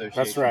Soccer Association.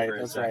 That's right.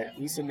 That's right.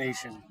 NISA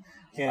Nation.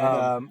 And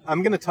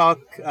I'm going to talk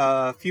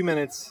a few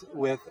minutes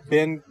with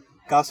Ben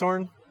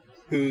Gosshorn,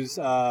 who's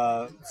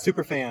a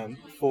super fan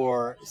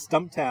for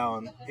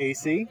Stumptown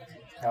AC.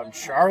 Out in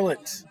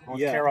Charlotte, North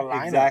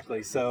Carolina.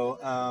 Exactly. So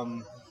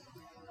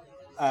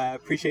I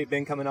appreciate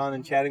Ben coming on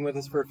and chatting with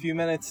us for a few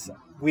minutes.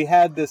 We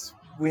have this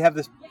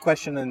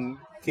question in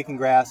Kicking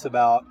Grass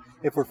about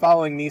if we're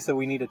following NISA,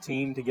 we need a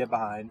team to get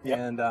behind. Yep.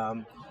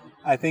 And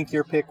I think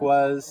your pick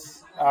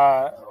was?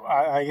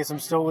 I guess I'm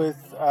still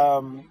with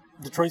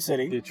Detroit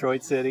City.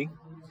 Detroit City.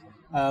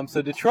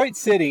 So Detroit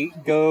City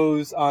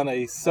goes on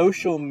a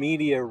social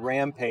media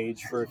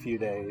rampage for a few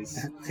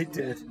days. They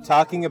did.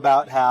 Talking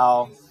about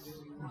how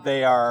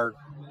they are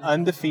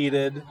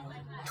undefeated,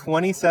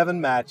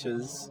 27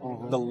 matches,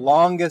 the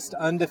longest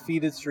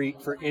undefeated streak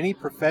for any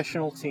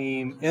professional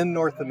team in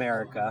North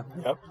America,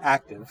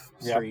 active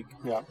streak.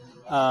 Yep.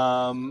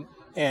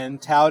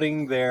 And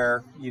touting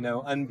their,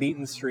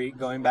 unbeaten streak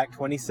going back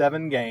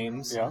 27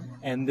 games. Yeah.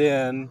 And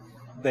then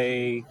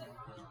they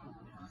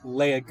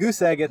lay a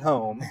goose egg at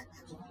home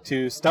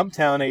to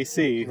Stumptown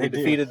AC, who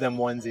defeated them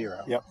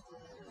 1-0. Yep.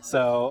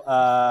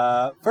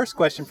 So, first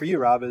question for you,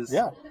 Rob, is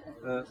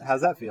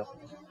how's that feel?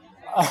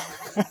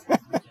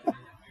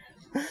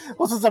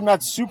 Well, since I'm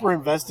not super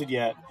invested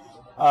yet,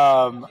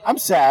 I'm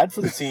sad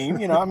for the team.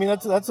 I mean,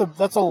 that's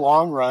a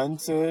long run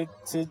to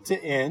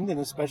end, and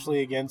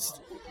especially against,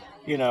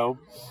 Stumptown.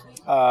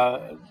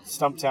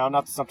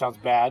 Not that Stumptown's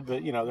bad,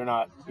 but they're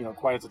not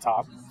quite at the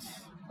top.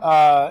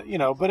 But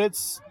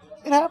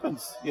it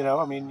happens.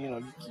 I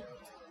mean,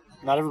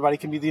 not everybody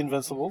can be the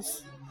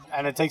Invincibles,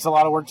 and it takes a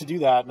lot of work to do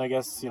that. And I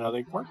guess they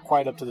weren't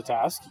quite up to the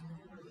task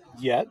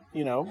yet.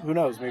 Who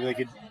knows?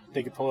 Maybe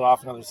they could pull it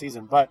off another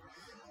season. But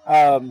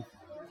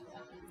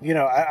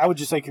I would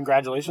just say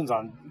congratulations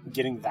on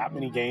getting that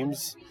many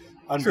games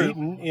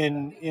unbeaten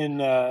in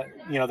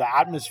the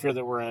atmosphere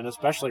that we're in,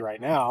 especially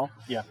right now.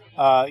 Yeah.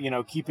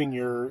 Keeping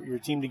your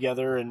team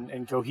together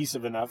and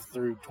cohesive enough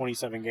through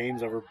 27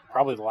 games over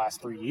probably the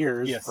last 3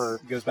 years. Yes,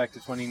 it goes back to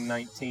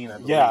 2019, I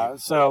believe. Yeah,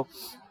 so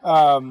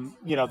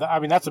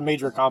that's a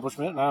major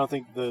accomplishment, and I don't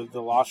think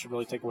the loss should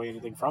really take away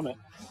anything from it.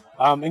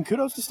 And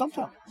kudos to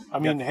Stumptown. I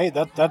mean, hey,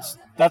 that's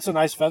a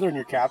nice feather in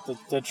your cap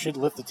that should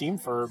lift the team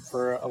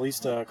for at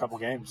least a couple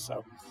games.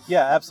 So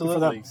yeah,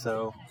 absolutely.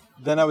 So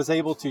then I was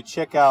able to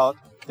check out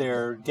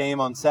their game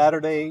on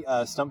Saturday.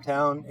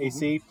 Stumptown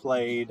AC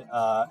played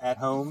at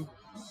home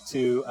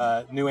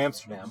to New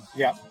Amsterdam.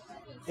 Yeah.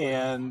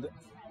 And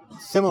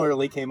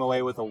similarly came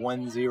away with a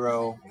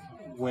 1-0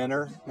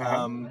 winner.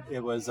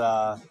 It was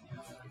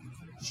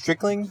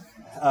Strickling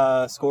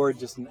scored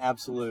just an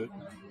absolute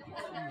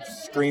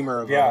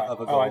screamer of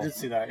a goal. Oh, I did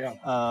see that,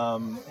 yeah.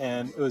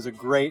 And it was a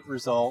great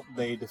result.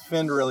 They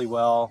defend really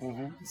well.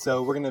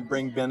 So we're going to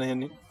bring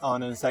Ben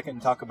on in a second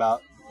and talk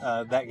about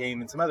that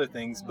game and some other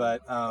things.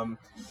 But,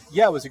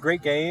 it was a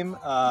great game.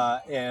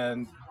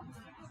 And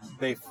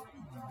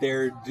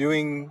they're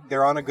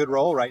on a good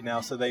roll right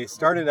now. So they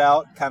started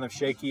out kind of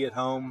shaky at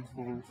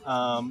home,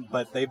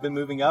 but they've been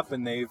moving up,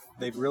 and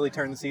they've really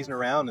turned the season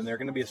around, and they're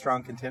going to be a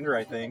strong contender,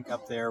 I think,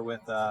 up there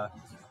with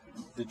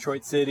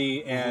Detroit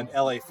City and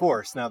LA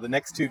Force. Now the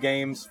next 2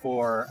 games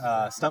for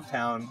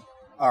Stumptown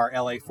are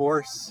LA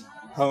Force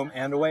home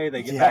and away.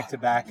 They get back to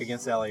back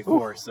against LA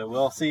Force, so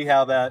we'll see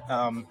how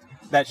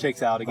that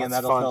shakes out. Again,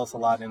 that'll tell us a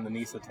lot in the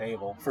NISA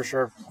table. For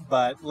sure.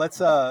 But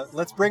let's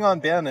bring on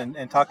Ben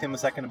and talk to him a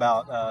second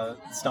about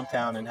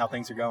Stumptown and how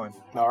things are going.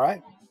 All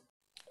right.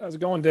 How's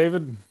it going,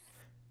 David?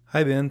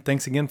 Hi, Ben.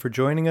 Thanks again for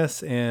joining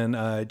us. And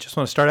I just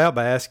want to start out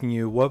by asking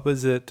you, what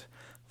was it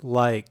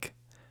like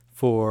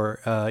for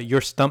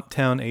your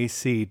Stumptown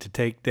AC to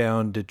take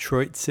down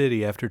Detroit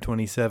City after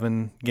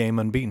 27-game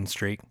unbeaten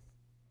streak?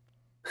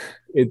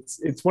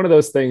 It's one of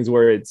those things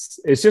where it's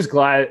just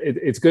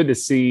it's good to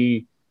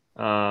see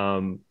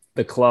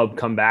the club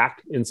come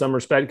back in some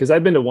respect, because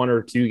I've been to 1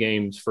 or 2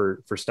 games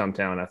for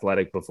Stumptown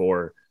Athletic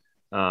before,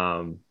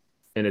 and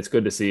it's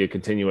good to see a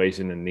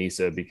continuation in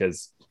NISA,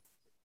 because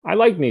I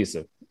like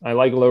NISA. I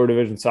like lower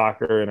division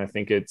soccer, and I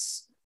think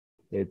it's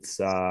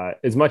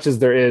as much as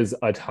there is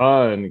a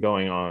ton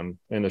going on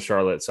in the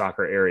Charlotte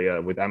soccer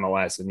area with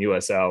MLS and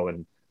USL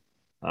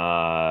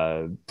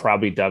and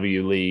probably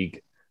W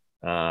League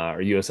or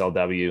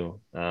USLW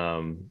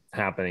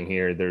happening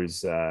here.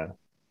 There's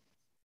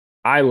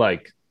I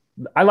like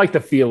the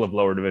feel of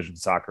lower division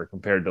soccer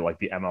compared to like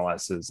the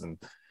MLSs and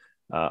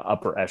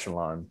upper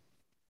echelon.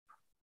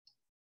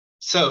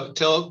 So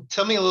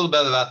tell me a little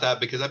bit about that,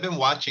 because I've been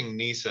watching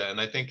NISA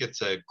and I think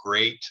it's a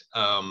great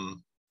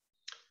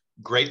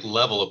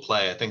level of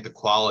play. I think the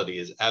quality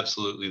is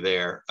absolutely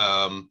there.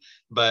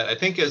 But I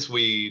think, as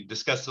we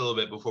discussed a little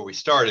bit before we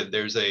started,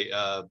 there's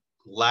a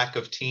lack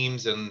of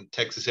teams in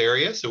Texas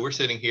area. So we're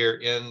sitting here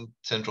in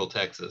Central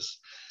Texas.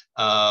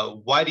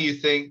 Why do you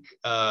think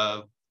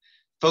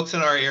folks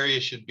in our area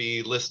should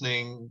be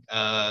listening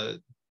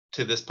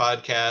to this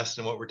podcast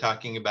and what we're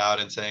talking about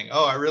and saying,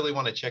 oh, I really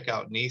want to check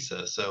out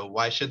NISA? So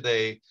why should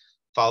they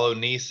follow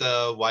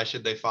NISA? Why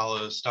should they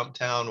follow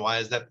Stumptown? Why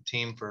is that the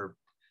team for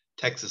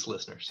Texas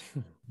listeners?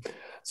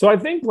 So I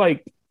think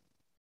like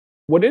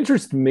what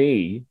interests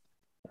me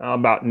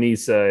about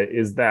NISA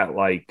is that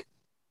like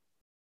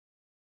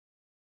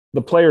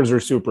the players are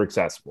super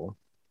accessible.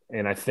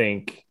 And I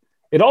think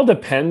it all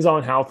depends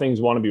on how things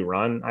want to be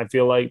run, I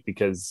feel like,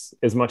 because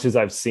as much as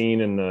I've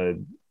seen in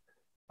the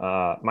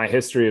my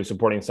history of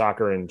supporting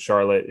soccer in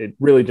Charlotte, it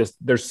really just,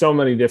 there's so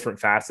many different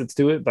facets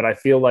to it, but I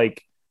feel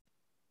like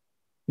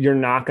you're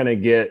not going to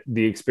get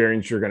the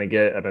experience you're going to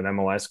get at an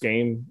MLS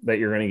game that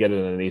you're going to get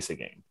in a NISA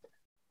game,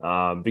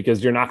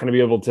 because you're not going to be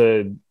able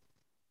to,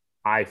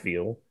 I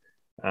feel,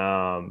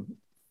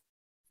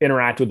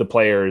 interact with the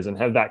players and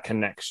have that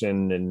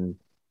connection.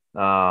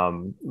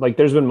 And like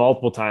there's been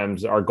multiple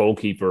times our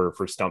goalkeeper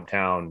for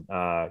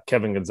Stumptown,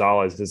 Kevin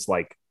Gonzalez, has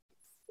like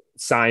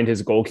signed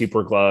his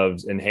goalkeeper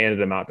gloves and handed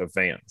them out to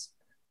fans.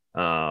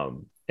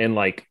 And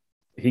like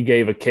he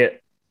gave a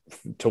kit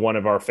to one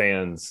of our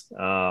fans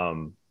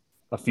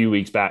a few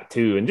weeks back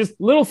too. And just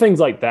little things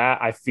like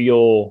that, I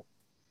feel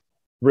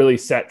really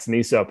sets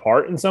NISA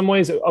apart in some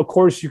ways. Of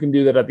course you can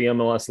do that at the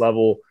MLS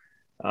level.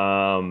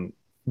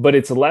 But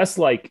it's less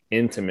like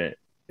intimate,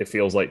 it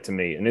feels like to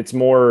me. And it's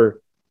more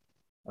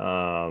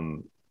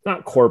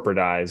not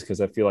corporatized,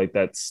 because I feel like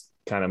that's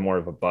kind of more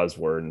of a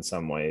buzzword in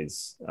some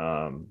ways.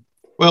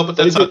 Well, but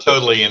that's not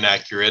totally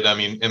inaccurate. I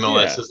mean,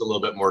 MLS is a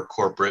little bit more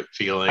corporate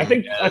feeling. I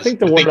think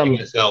the word I'm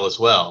USL as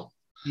well.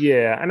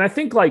 Yeah, and I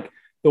think like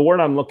the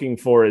word I'm looking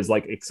for is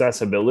like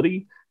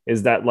accessibility.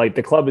 Is that like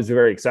the club is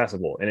very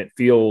accessible, and it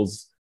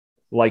feels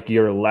like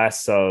you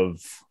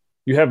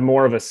have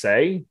more of a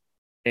say.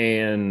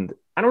 And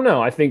I don't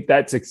know. I think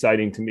that's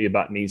exciting to me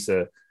about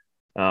NISA,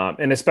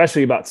 and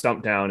especially about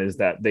Stumptown, is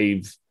that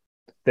they've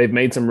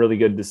made some really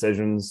good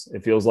decisions.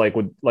 It feels like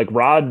with like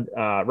Rod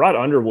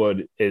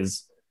Underwood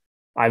is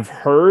I've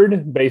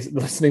heard, based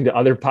listening to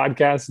other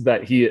podcasts,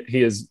 that he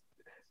is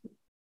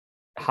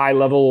high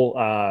level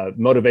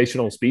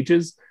motivational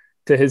speeches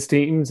to his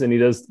teams, and he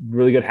does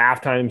really good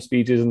halftime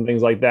speeches and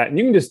things like that. And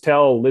you can just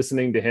tell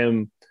listening to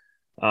him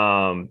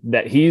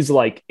that he's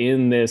like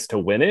in this to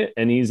win it,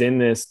 and he's in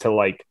this to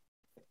like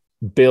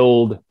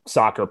build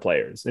soccer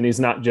players, and he's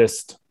not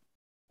just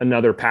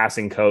another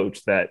passing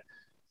coach that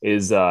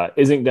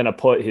isn't going to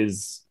put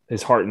his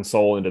heart and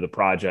soul into the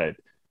project.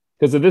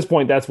 Because at this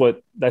point, that's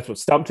what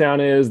Stumptown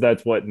is,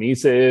 that's what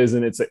NISA is,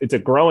 and it's a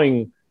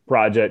growing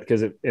project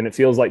because it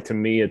feels like, to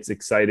me, it's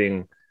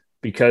exciting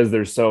because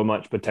there's so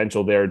much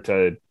potential there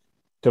to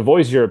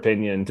voice your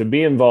opinion, to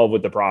be involved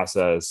with the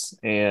process,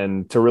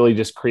 and to really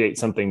just create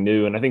something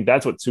new. And I think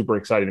that's what's super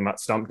exciting about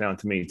Stumptown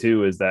to me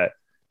too, is that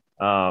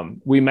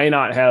we may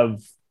not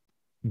have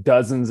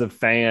dozens of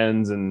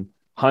fans and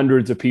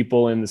hundreds of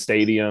people in the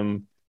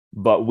stadium,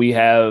 but we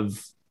have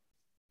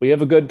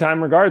a good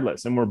time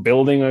regardless. And we're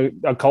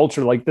building a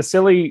culture, like the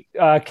silly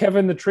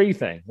Kevin the Tree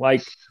thing.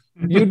 Like,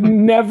 you'd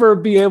never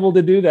be able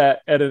to do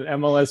that at an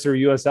MLS or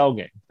USL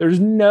game. There's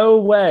no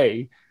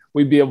way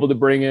we'd be able to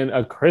bring in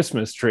a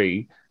Christmas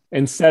tree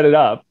and set it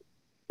up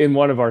in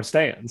one of our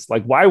stands.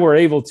 Like, why we're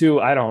able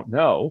to, I don't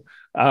know,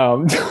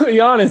 to be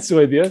honest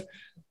with you.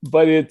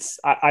 But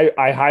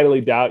I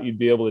highly doubt you'd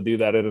be able to do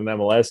that at an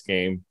MLS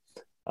game.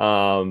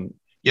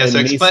 Yeah, so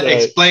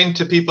explain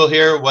to people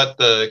here what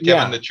the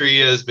Kevin the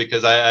Tree is,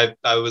 because I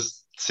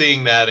was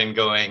seeing that and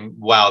going,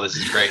 wow, this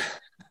is great.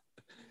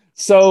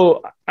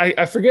 So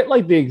I forget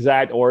like the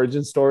exact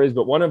origin stories,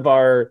 but one of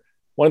the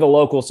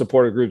local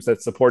supporter groups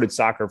that supported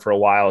soccer for a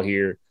while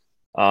here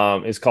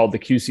is called the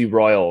QC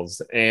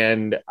Royals.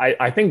 And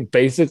I think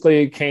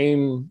basically it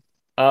came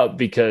up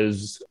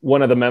because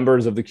one of the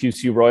members of the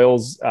QC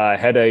Royals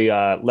had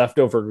a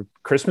leftover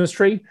Christmas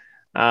tree.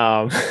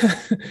 And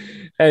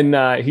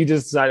he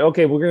just decided,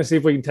 okay, we're going to see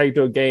if we can take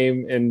to a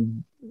game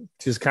and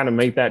just kind of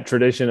make that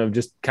tradition of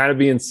just kind of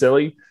being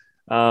silly.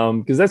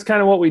 Because that's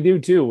kind of what we do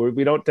too.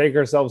 We don't take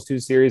ourselves too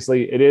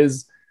seriously. It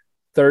is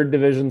third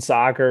division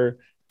soccer.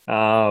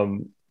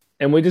 And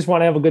we just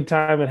want to have a good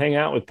time and hang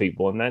out with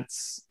people. And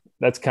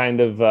that's kind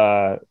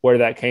of where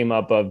that came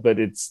up of, but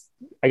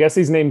I guess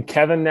he's named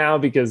Kevin now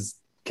because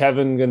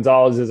Kevin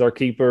Gonzalez is our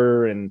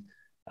keeper. And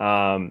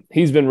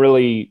he's been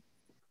really,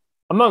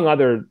 among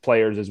other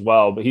players as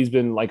well, but he's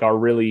been like our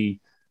really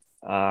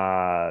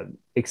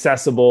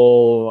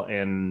accessible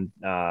and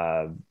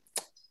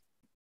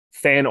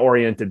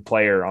fan-oriented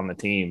player on the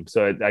team.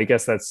 So I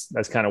guess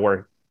that's kind of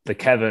where the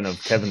Kevin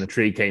of Kevin the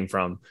Tree came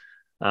from.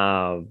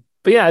 But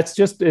yeah, it's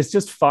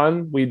just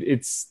fun. We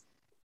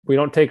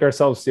don't take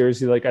ourselves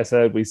seriously. Like I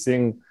said, we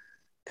sing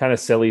kind of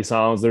silly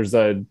songs. There's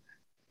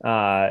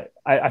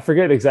I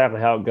forget exactly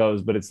how it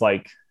goes, but it's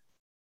like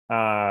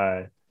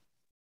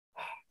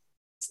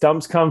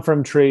stumps come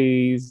from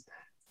trees.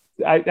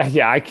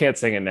 I can't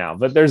sing it now,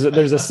 but there's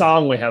a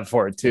song we have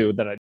for it too.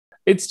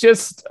 It's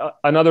just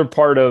another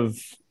part of,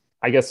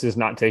 I guess, just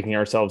not taking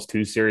ourselves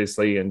too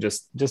seriously and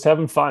just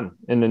having fun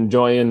and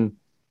enjoying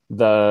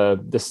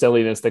the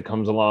silliness that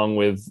comes along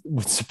with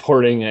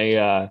supporting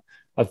a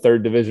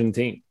third division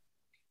team.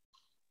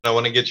 I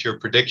want to get your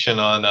prediction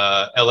on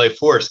LA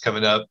Force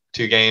coming up,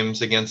 2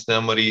 games against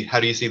them. How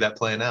do you see that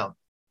playing out?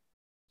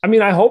 I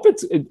mean, I hope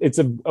it's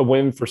a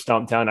win for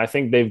Stumptown. I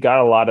think they've got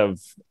a lot of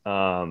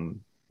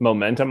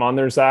momentum on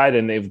their side,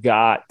 and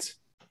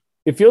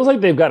it feels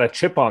like they've got a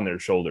chip on their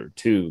shoulder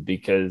too,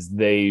 because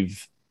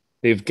they've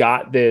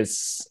got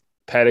this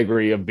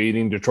pedigree of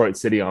beating Detroit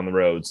City on the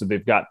road. So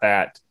they've got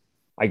that,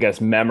 I guess,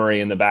 memory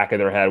in the back of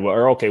their head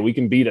where, okay, we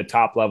can beat a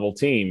top level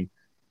team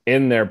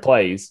in their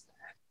place.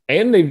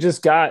 And they've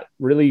just got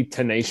really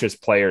tenacious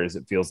players.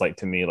 It feels like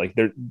to me, like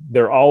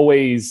they're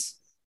always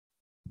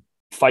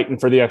fighting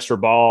for the extra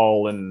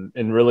ball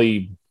and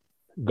really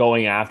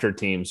going after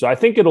teams. So I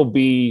think it'll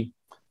be,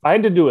 if I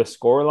had to do a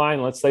score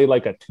line, let's say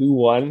like a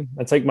 2-1.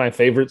 That's like my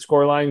favorite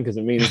score line because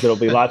it means there'll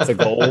be lots of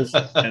goals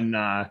and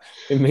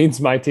it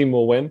means my team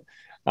will win.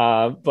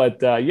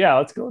 But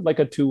let's go with like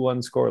a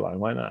 2-1 score line.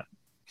 Why not?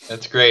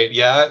 That's great.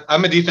 Yeah,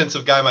 I'm a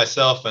defensive guy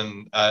myself,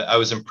 and I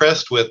was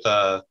impressed with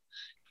the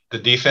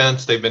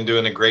defense. They've been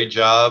doing a great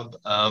job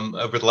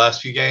over the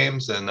last few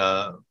games, and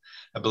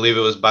I believe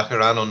it was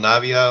Bacarano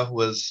Navia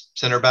was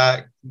center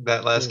back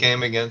that last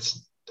game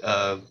against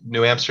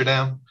New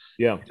Amsterdam.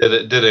 Yeah,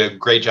 did a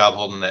great job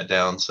holding that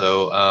down.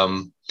 So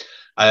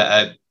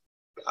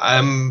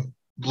I'm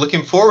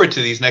looking forward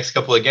to these next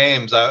couple of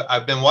games.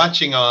 I've been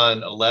watching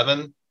on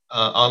 11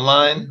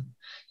 online.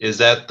 Is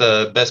that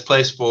the best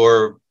place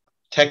for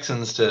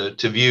Texans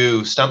to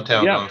view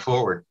Stumptown going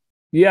forward?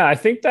 Yeah, I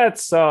think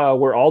that's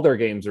where all their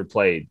games are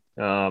played,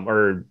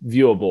 or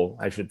viewable,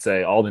 I should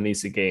say, all the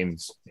NISA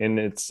games. And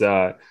it's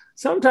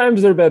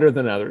sometimes they're better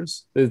than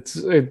others.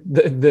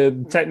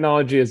 The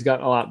technology has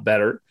gotten a lot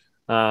better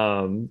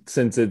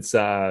since it's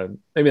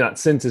maybe not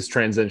since its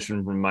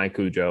transition from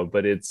MyCujo,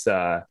 but it's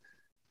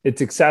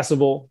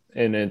accessible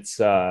and it's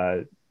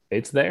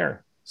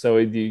there. So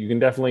you can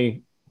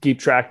definitely keep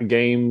track of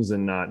games,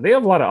 and they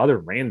have a lot of other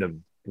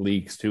random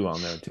leagues too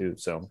on there too.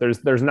 So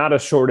there's not a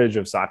shortage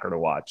of soccer to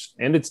watch,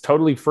 and it's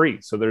totally free.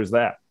 So there's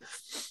that.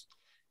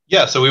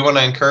 Yeah. So we want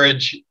to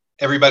encourage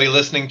everybody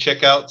listening,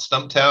 check out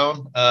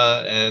Stumptown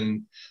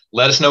and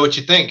let us know what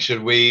you think.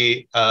 Should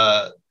we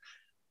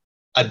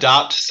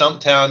adopt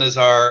Stumptown as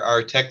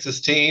our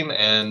Texas team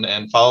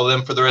and follow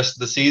them for the rest of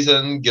the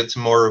season, get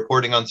some more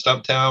reporting on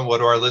Stumptown? What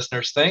do our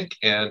listeners think?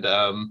 And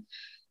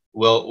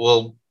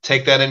we'll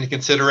take that into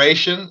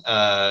consideration,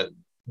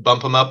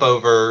 bump them up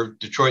over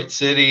Detroit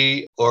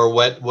City, or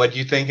what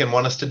you think and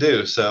want us to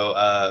do.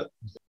 So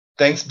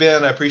thanks,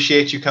 Ben. I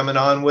appreciate you coming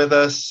on with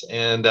us,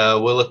 and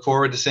we'll look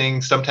forward to seeing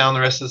Stumptown the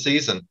rest of the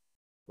season.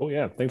 Oh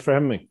yeah, thanks for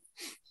having me.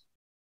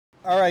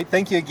 All right,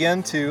 thank you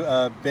again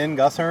to Ben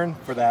Gushern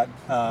for that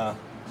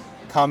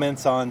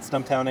comments on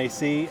Stumptown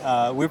AC.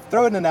 We're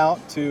throwing it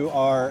out to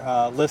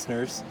our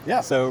listeners.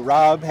 Yeah. So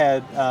Rob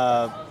had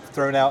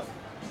thrown out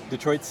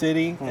Detroit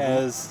City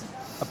as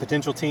a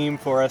potential team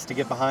for us to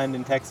get behind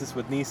in Texas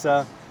with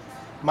NISA.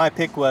 My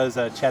pick was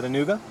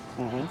Chattanooga.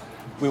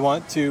 We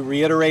want to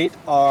reiterate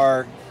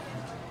our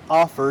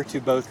offer to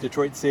both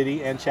Detroit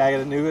City and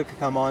Chattanooga to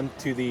come on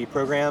to the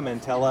program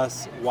and tell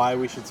us why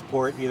we should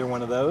support either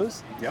one of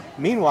those. Yep.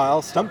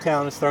 Meanwhile,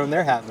 Stumptown has thrown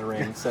their hat in the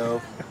ring,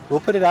 so we'll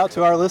put it out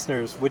to our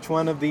listeners. Which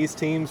one of these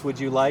teams would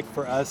you like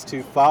for us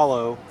to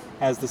follow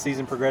as the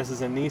season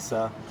progresses in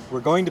NISA?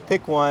 We're going to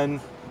pick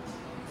one.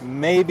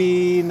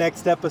 Maybe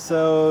next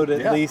episode,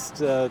 at least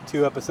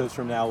 2 episodes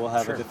from now, we'll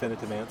have a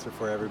definitive answer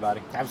for everybody.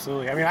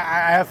 Absolutely. I mean,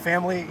 I have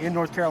family in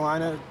North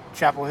Carolina,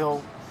 Chapel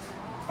Hill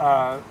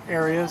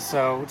area,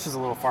 so which is a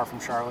little far from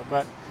Charlotte,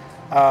 but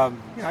I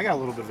got a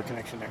little bit of a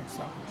connection there,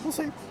 so we'll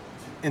see.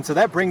 And so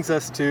that brings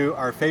us to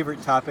our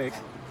favorite topic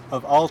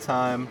of all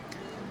time.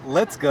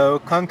 Let's go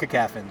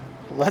CONCACAFing.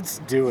 Let's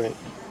do it,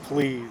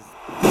 please.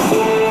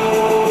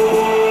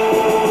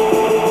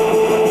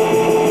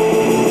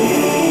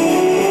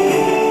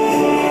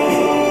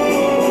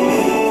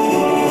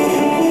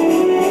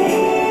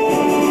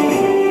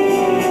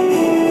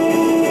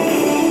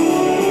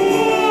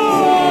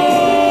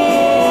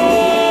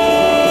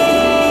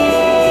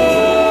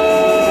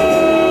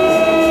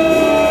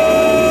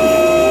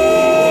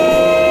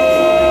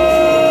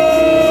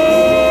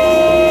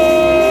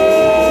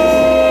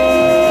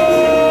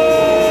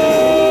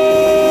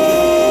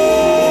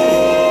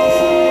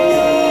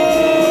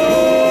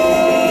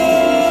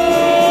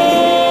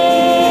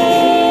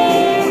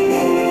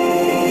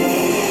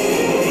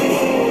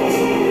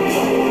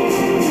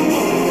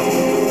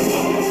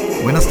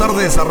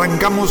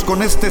 Arrancamos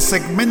con este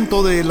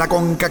segmento de la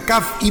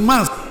CONCACAF y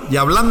más. Y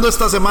hablando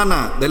esta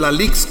semana de la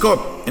Leagues Cup,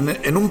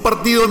 en un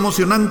partido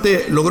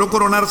emocionante logró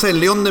coronarse el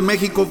León de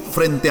México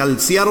frente al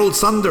Seattle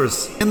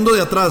Sounders. Yendo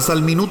de atrás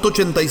al minuto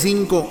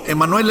 85,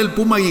 Emanuel el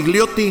Puma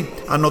Gigliotti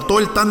anotó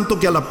el tanto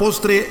que a la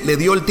postre le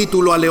dio el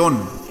título a León.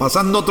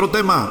 Pasando a otro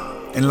tema.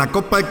 En la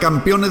Copa de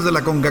Campeones de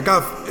la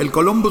CONCACAF, el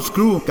Columbus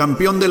Crew,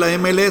 campeón de la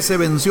MLS,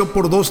 venció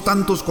por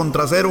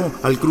 2-0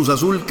 al Cruz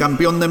Azul,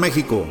 campeón de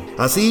México.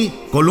 Así,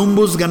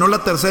 Columbus ganó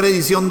la tercera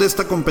edición de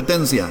esta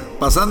competencia.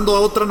 Pasando a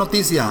otra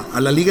noticia, a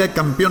la Liga de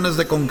Campeones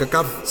de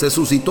CONCACAF, se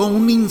suscitó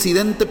un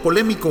incidente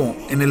polémico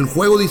en el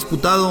juego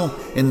disputado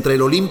entre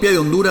el Olimpia de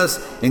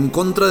Honduras en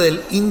contra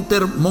del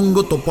Inter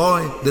Mongo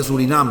Topoe de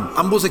Surinam.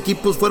 Ambos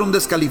equipos fueron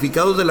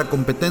descalificados de la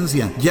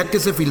competencia, ya que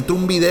se filtró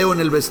un video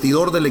en el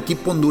vestidor del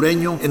equipo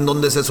hondureño en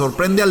donde se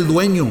sorprende al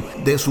dueño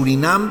de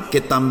Surinam, que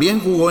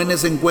también jugó en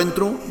ese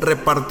encuentro,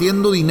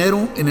 repartiendo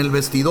dinero en el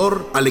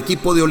vestidor al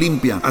equipo de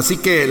Olimpia. Así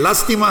que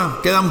lástima,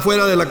 quedan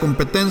fuera de la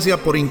competencia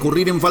por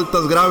incurrir en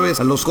faltas graves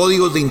a los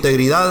códigos de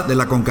integridad de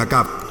la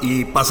CONCACAF.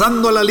 Y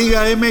pasando a la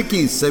Liga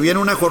MX, se viene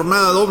una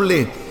jornada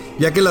doble,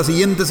 ya que la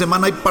siguiente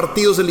semana hay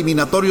partidos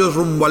eliminatorios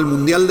rumbo al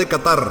Mundial de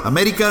Qatar.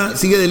 América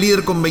sigue de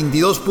líder con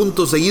 22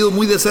 puntos, seguido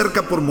muy de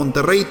cerca por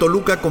Monterrey y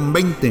Toluca con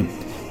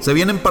 20. Se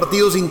vienen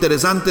partidos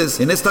interesantes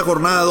en esta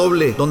jornada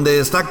doble, donde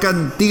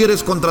destacan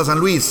Tigres contra San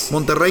Luis,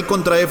 Monterrey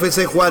contra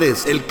FC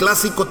Juárez, el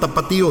clásico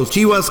tapatío,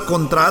 Chivas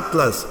contra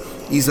Atlas,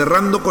 y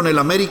cerrando con el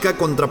América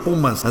contra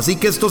Pumas. Así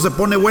que esto se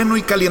pone bueno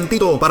y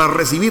calientito para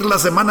recibir la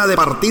semana de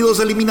partidos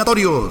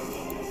eliminatorios.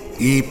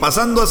 Y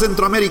pasando a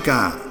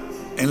Centroamérica,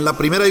 en la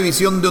primera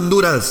división de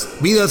Honduras,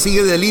 Vida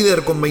sigue de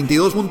líder con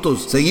 22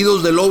 puntos,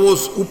 seguidos de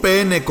Lobos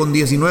UPN con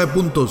 19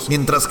 puntos,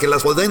 mientras que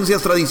las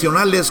potencias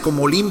tradicionales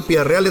como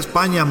Olimpia, Real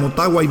España,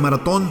 Motagua y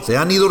Maratón se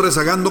han ido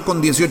rezagando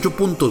con 18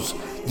 puntos.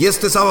 Y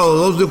este sábado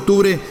 2 de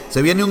octubre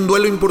se viene un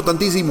duelo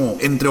importantísimo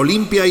entre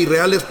Olimpia y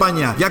Real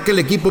España, ya que el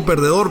equipo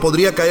perdedor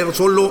podría caer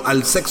solo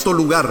al 6º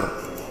lugar.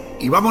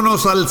 Y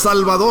vámonos al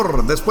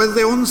Salvador. Después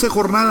de 11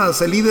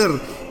 jornadas, el líder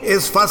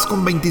es FAS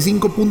con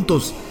 25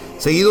 puntos,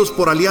 seguidos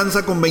por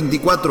Alianza con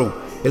 24.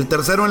 El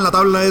tercero en la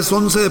tabla es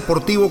Once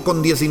Deportivo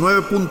con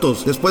 19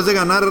 puntos, después de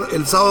ganar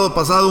el sábado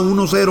pasado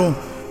 1-0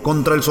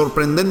 contra el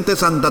sorprendente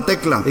Santa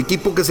Tecla,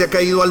 equipo que se ha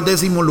caído al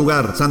 10º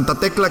lugar. Santa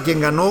Tecla,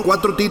 quien ganó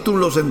 4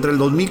 títulos entre el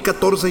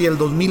 2014 y el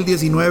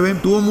 2019,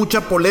 tuvo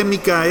mucha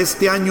polémica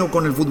este año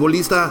con el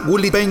futbolista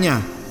Gulli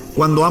Peña.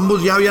 Cuando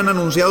ambos ya habían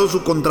anunciado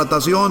su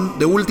contratación,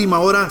 de última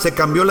hora se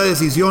cambió la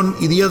decisión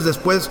y días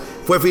después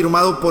fue fue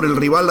firmado por el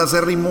rival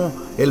acérrimo,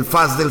 el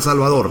FAS del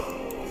Salvador.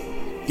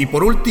 Y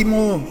por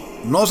último,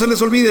 no se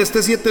les olvide,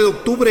 este 7 de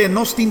octubre en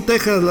Austin,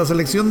 Texas, la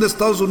selección de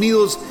Estados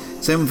Unidos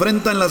se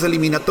enfrenta en las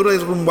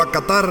eliminatorias rumbo a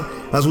Qatar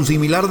a su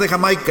similar de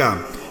Jamaica.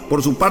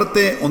 Por su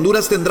parte,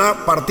 Honduras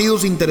tendrá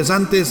partidos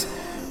interesantes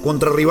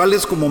contra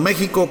rivales como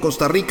México,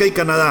 Costa Rica y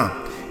Canadá.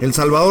 El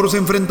Salvador se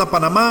enfrenta a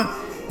Panamá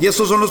y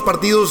estos son los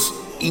partidos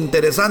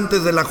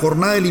interesantes de la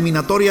jornada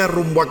eliminatoria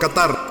rumbo a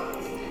Qatar.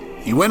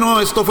 Y bueno,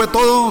 esto fue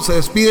todo. Se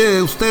despide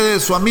de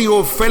ustedes su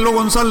amigo Felo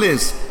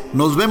González.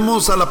 Nos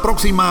vemos a la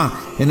próxima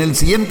en el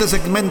siguiente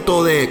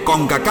segmento de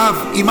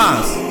CONCACAF y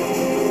más.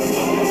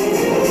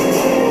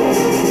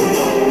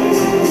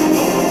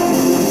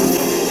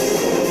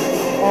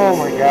 Oh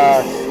my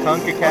gosh.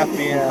 CONCACAF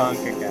being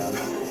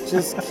CONCACAF.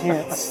 Just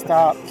can't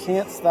stop,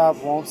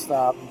 won't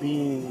stop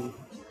being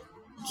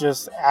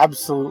just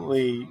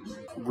absolutely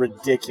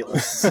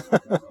ridiculous.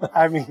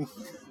 I mean,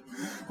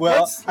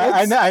 well,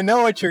 I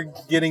know what you're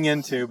getting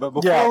into, but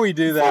before we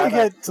do that,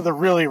 before we get to the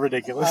really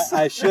ridiculous,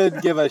 I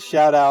should give a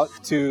shout out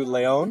to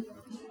León.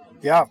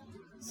 Yeah.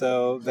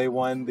 So they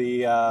won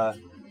the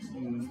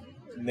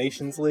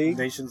Nations League.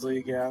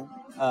 Yeah.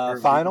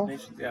 Final.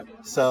 Yeah.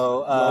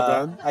 So well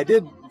done. I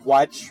did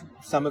watch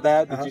some of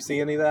that. Did you see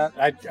any of that?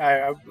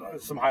 I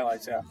some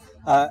highlights. Yeah.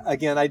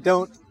 Again, I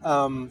don't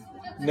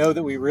know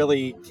that we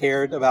really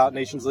cared about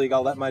Nations League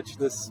all that much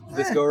this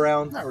go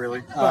around. Not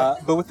really.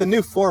 But with the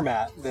new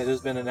format that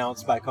has been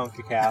announced by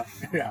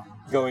CONCACAF yeah.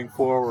 going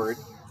forward,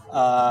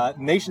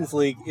 Nations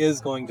League is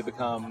going to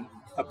become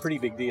a pretty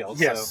big deal.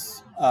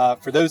 Yes. So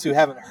for those who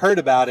haven't heard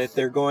about it,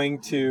 they're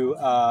going to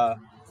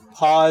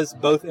pause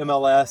both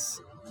MLS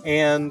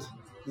and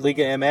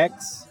Liga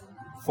MX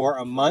for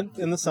a month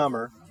in the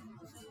summer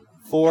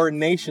for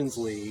Nations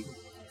League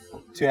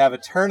to have a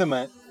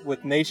tournament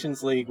with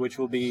Nations League, which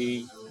will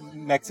be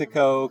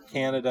Mexico,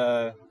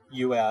 Canada,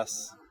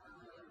 U.S.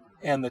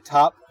 And the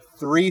top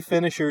 3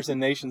 finishers in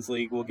Nations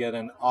League will get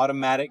an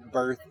automatic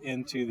berth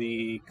into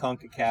the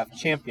CONCACAF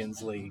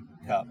Champions League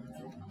Cup.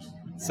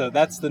 So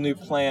that's the new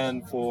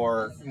plan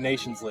for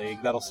Nations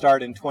League. That'll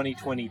start in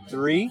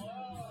 2023.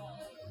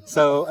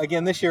 So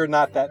again, this year,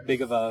 not that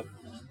big of a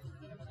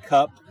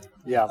cup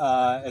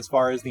as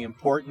far as the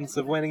importance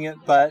of winning it,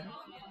 but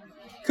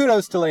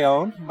kudos to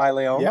León, my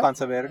León,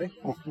 Panza Verde.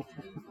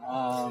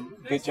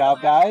 Good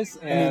job, guys.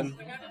 And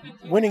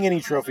winning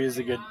any trophy is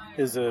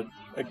a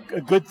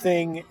good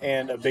thing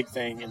and a big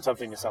thing and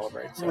something to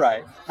celebrate. So.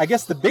 Right. I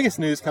guess the biggest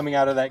news coming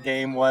out of that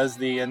game was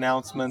the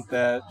announcement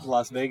that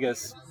Las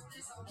Vegas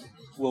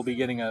will be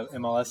getting a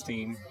MLS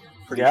team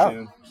pretty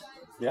soon.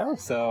 Yeah.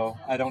 So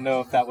I don't know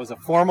if that was a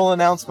formal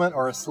announcement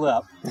or a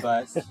slip,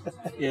 but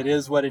it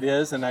is what it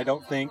is, and I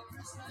don't think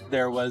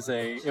it was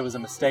a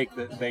mistake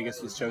that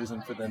Vegas was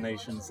chosen for the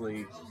Nations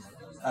League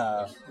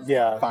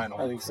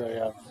final. I think so,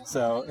 yeah.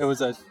 So it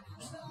was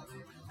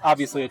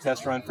obviously a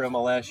test run for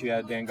MLS. You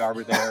had Dan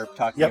Garber there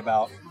talking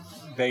about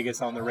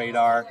Vegas on the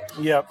radar.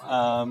 Yep.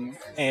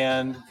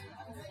 And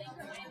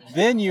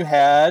then you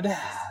had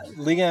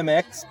Liga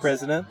MX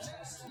president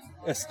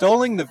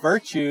extolling the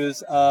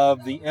virtues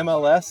of the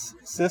MLS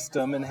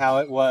system and how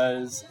it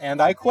was, and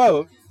I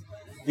quote,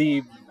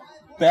 the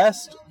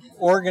best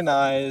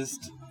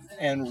organized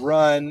and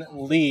run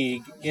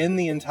league in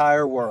the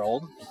entire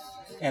world,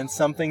 and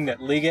something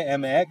that Liga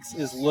MX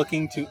is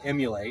looking to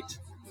emulate.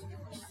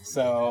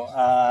 So,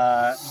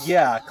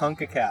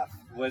 CONCACAF.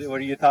 What are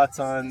your thoughts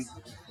on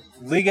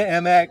Liga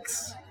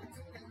MX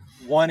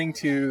wanting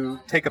to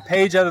take a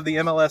page out of the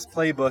MLS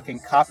playbook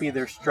and copy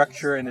their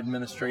structure and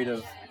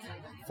administrative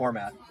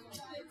format?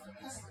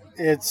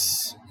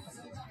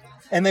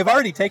 And they've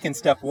already taken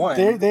step one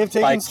they've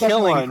taken by step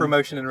killing one.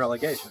 promotion and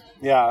relegation.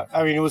 Yeah,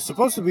 I mean, it was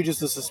supposed to be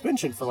just a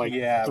suspension for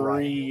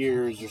 3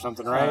 years or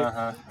something,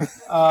 right?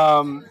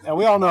 And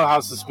we all know how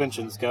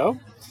suspensions go.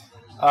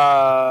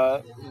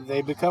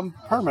 They become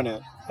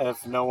permanent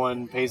if no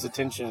one pays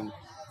attention.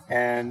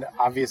 And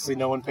obviously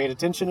no one paid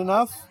attention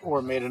enough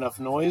or made enough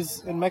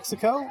noise in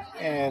Mexico.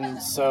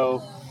 And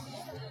so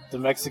the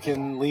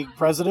Mexican league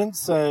president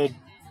said,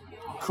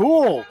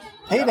 cool,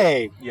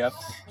 payday. Yep.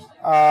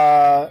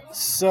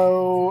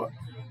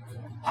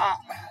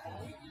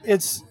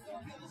 It's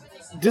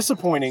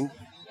disappointing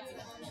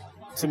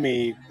to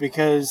me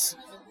because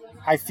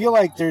I feel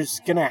like there's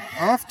going to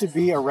have to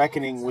be a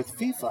reckoning with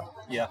FIFA.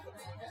 Yeah.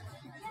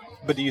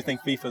 But do you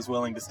think FIFA is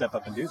willing to step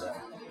up and do that?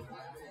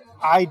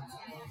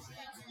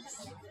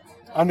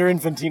 Under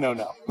Infantino,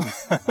 no.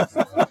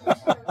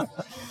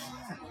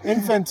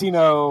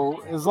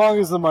 Infantino, as long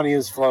as the money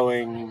is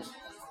flowing,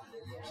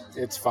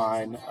 it's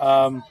fine.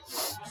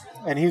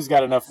 And he's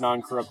got enough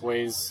non-corrupt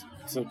ways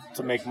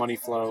to make money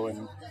flow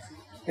in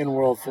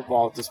world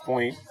football at this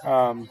point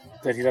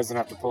that he doesn't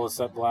have to pull a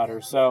step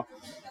ladder. So,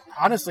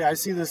 honestly, I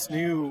see this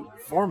new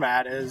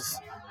format as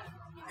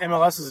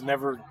MLS is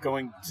never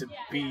going to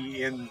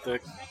be in the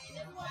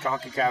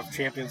CONCACAF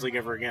Champions League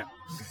ever again.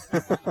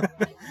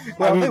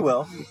 Well, they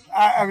will.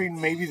 I mean,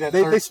 maybe that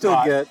they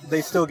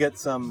still get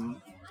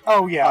some.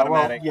 Oh yeah,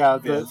 automatic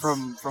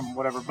from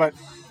whatever. But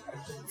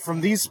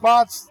from these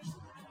spots,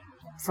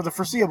 for the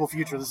foreseeable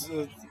future, this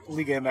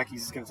Liga MX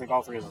is going to take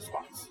all 3 of those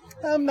spots.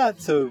 I'm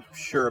not so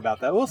sure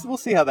about that. We'll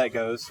see how that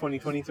goes.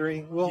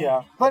 2023.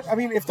 Yeah, but I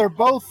mean, if they're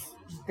both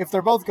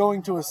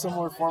going to a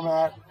similar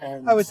format,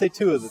 and I would say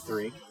 2 of the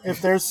 3.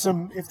 If there's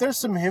some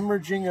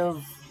hemorrhaging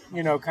of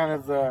kind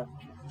of the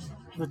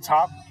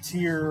top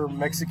tier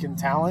Mexican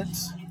talent,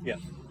 yeah,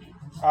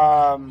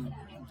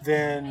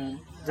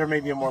 then there may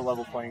be a more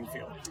level playing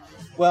field.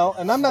 Well,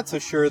 and I'm not so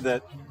sure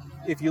that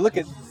if you look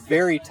at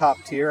very top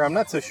tier, I'm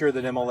not so sure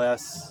that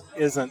MLS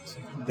isn't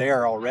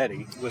there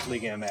already with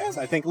Liga MX.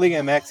 I think Liga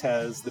MX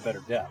has the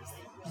better depth.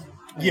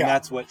 And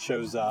that's what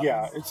shows up.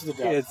 Yeah, it's the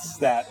depth. It's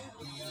that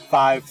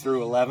 5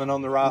 through 11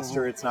 on the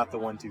roster. It's not the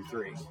 1, 2,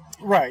 3.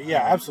 Right.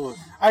 Yeah. Absolutely.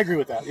 I agree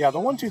with that. Yeah, the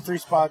 1, 2, 3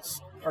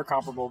 spots are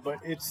comparable, but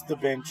it's the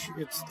bench,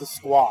 it's the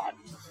squad.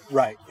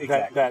 Right.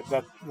 Exactly.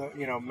 That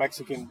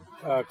Mexican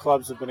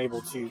clubs have been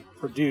able to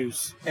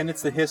produce, and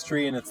it's the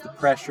history, and it's the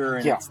pressure,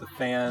 and it's the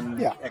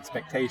fan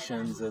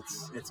expectations.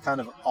 It's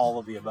kind of all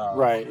of the above.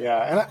 Right.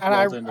 Yeah.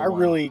 And I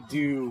really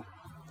do,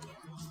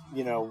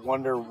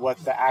 wonder what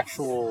the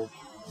actual,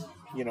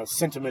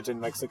 sentiment in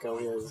Mexico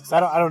is. 'Cause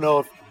I don't know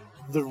if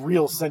the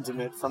real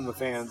sentiment from the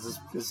fans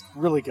is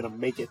really going to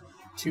make it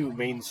to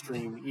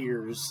mainstream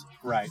ears.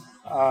 Right.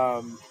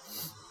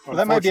 Well,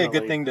 that might be a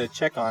good thing to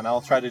check on. I'll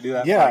try to do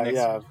that for our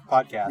next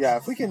podcast. Yeah,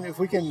 if we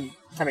can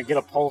kind of get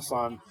a pulse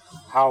on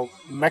how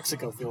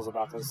Mexico feels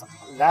about this,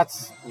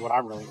 that's what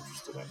I'm really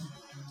interested in.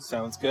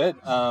 Sounds good.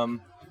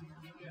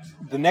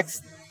 The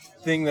next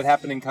thing that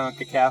happened in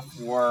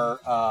CONCACAF were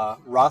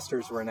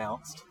rosters were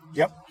announced.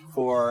 Yep.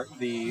 For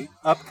the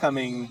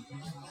upcoming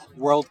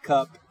World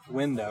Cup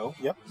window.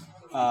 Yep.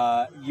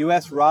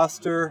 U.S.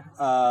 roster.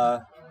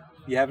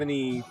 You have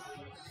any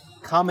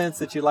comments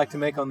that you'd like to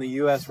make on the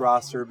U.S.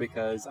 roster?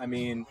 Because, I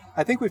mean,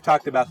 I think we've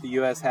talked about the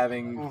U.S.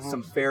 having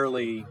some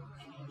fairly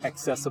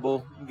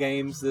accessible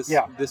games this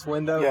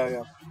window.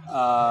 Yeah.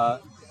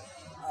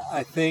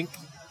 I think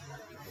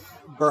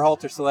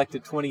Berhalter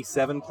selected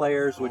 27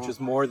 players, which is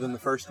more than the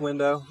first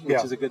window,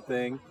 which is a good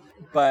thing.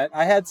 But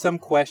I had some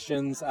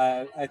questions.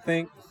 I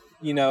think,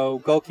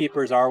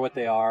 goalkeepers are what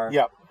they are.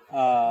 Yep.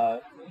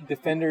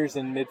 Defenders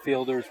and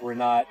midfielders were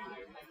not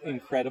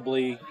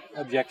incredibly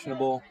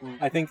objectionable.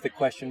 I think the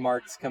question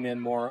marks come in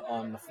more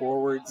on the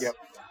forwards. Yep.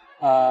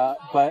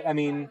 But I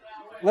mean,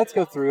 let's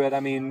go through it. I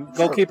mean,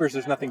 goalkeepers,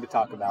 there's nothing to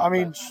talk about. I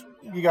mean,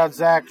 you got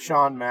Zach,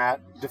 Sean,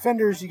 Matt.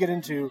 Defenders, you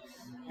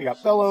got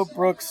Felo,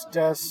 Brooks,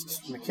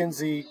 Dest,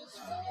 McKenzie,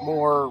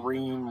 Moore,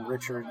 Ream,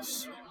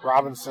 Richards,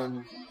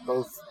 Robinson,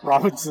 both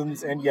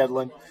Robinsons and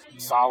Yedlin.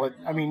 Solid.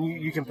 I mean,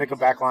 you can pick a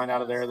back line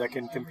out of there that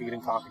can compete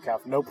in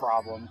CONCACAF, no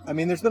problem. I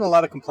mean, there's been a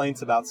lot of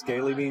complaints about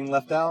Scaly being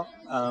left out.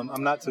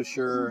 I'm not so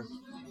sure.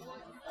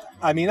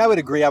 I mean, I would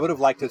agree. I would have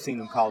liked to have seen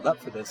him called up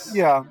for this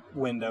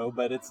window,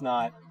 but it's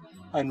not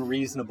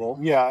unreasonable.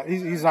 Yeah,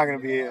 he's not going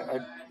to be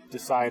a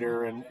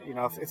decider. And,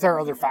 if there are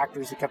other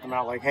factors that kept him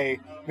out, like, hey,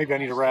 maybe I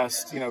need a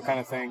rest, kind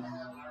of thing,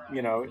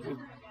 I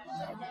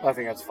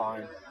think that's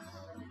fine.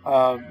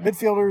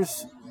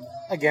 Midfielders,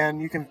 again,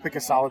 you can pick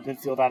a solid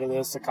midfield out of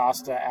this.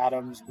 Acosta,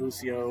 Adams,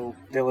 Lucio,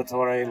 De La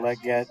Torre,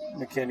 Leggett,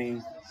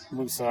 McKinney,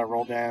 Musa,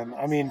 Roldan.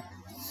 I mean,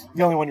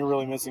 the only one you're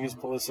really missing is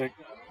Pulisic.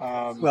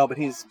 Well, but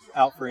he's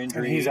out for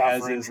injury,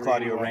 as is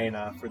Claudio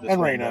Reyna for this and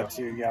window. Reyna,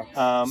 too, yeah.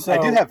 I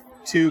do have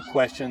 2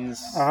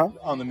 questions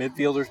on the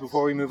midfielders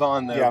before we move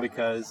on, though,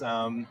 because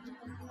I'm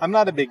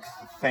not a big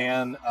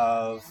fan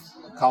of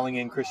calling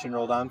in Christian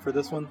Roldan for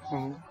this one.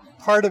 Mm-hmm.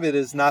 Part of it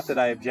is not that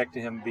I object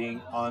to him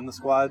being on the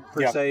squad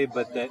per se,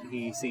 but that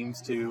he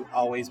seems to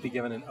always be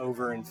given an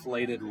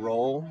overinflated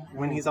role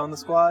when he's on the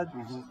squad.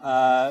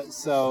 Mm-hmm.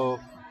 So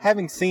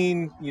having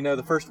seen,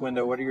 the first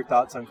window, what are your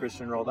thoughts on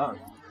Christian Roldan?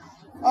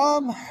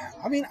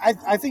 I mean,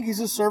 I think he's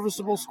a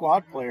serviceable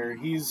squad player.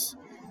 He's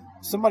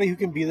somebody who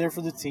can be there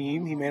for the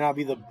team. He may not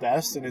be the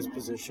best in his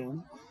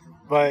position,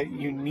 but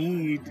you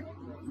need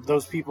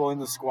those people in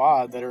the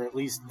squad that are at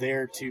least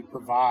there to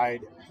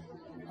provide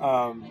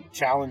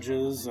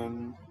challenges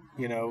and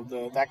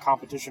that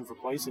competition for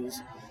places,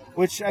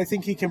 which I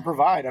think he can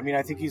provide. I mean,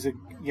 I think he's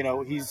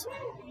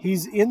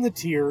he's in the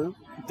tier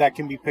that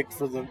can be picked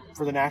for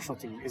the national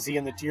team. Is he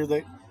in the tier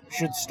that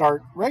should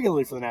start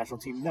regularly for the national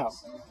team? No,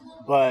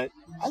 but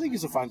I think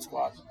he's a fine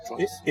squad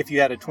choice. If you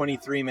had a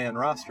 23-man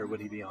roster,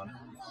 would he be on?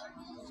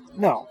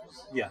 No.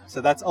 Yeah, so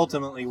that's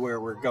ultimately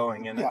where we're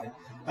going, and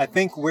I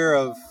think we're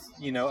of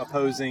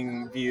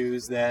opposing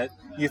views that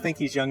you think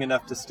he's young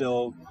enough to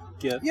still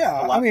get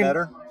a lot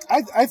better.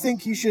 I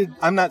think he should.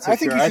 I'm not so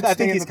sure. I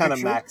think he's kind of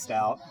maxed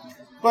out.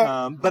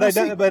 But I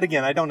don't. But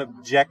again, I don't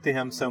object to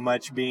him so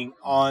much being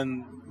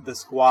on the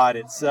squad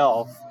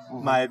itself.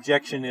 Mm-hmm. My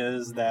objection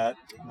is that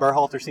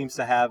Berhalter seems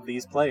to have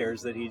these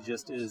players that he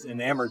just is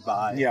enamored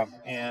by. Yeah.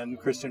 And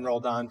Christian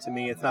Roldan, to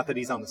me, it's not that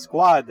he's on the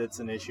squad that's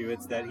an issue.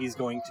 It's that he's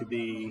going to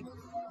be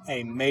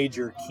a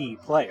major key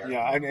player.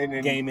 Yeah,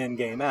 and game in,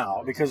 game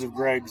out. Because of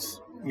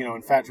Greg's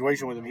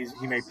infatuation with him,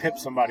 he may pip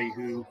somebody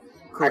who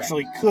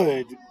actually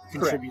could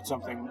contribute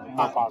something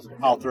more positive.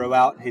 I'll throw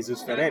out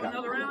Jesus Ferreira.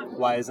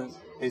 Why isn't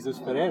Jesus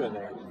Ferreira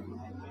there?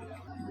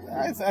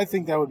 I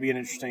think that would be an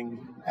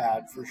interesting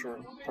add for sure.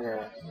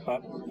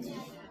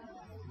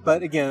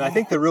 But again, I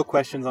think the real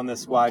questions on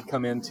this squad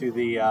come into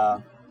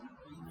the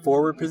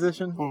forward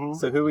position. Mhm.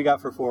 So who we got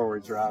for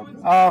forwards,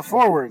 Rob?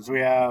 Forwards, we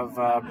have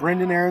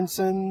Brendan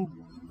Aronson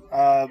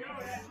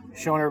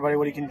showing everybody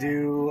what he can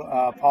do.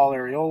 Paul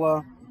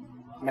Arriola,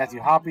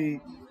 Matthew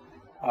Hoppe,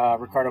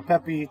 Ricardo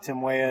Pepi,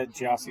 Tim Weah,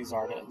 Giassi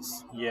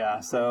Zardes. Yeah,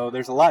 so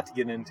there's a lot to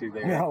get into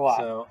there. Yeah, a lot.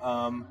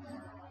 So,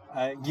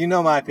 you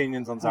know my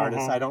opinions on Zardes.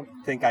 Mhm. I don't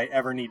think I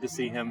ever need to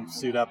see him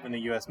suit up in a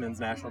U.S. men's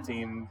national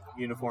team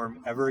uniform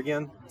ever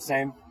again.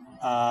 Same.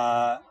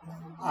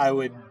 I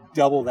would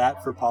double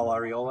that for Paul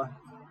Arriola.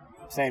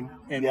 Same.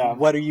 And yeah.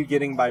 what are you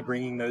getting by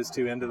bringing those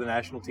two into the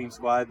national team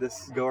squad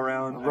this go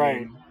around?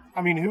 Right.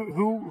 I mean,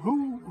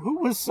 who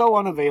was so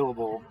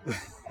unavailable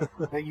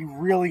that you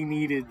really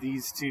needed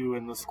these two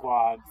in the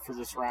squad for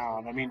this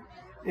round? I mean,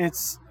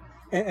 it's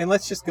And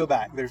let's just go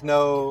back. There's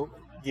no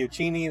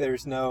Giochini.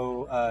 There's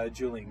no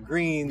Julian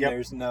Green. Yep.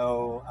 There's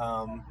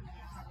no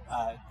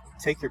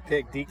take your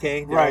pick,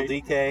 DK. Right.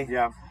 DK.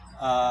 yeah.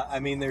 I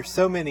mean, there's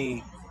so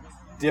many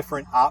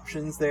different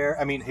options there.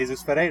 I mean,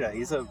 Jesus Ferreira.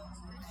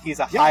 He's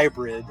a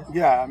hybrid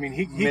Yeah, I mean,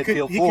 he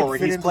midfield could forward.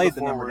 fit He's into played the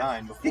the number forward.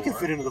 9 before. He can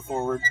fit into the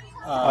forward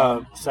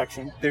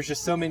section. There's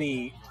just so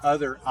many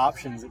other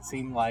options that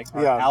seem like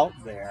are Yeah. out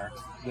there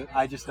that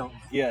I just don't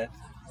get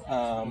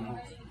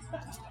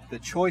the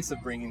choice of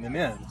bringing them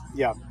in.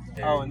 Yeah.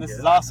 Oh, and this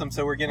is awesome.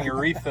 So we're getting a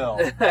refill.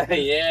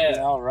 Yeah.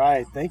 All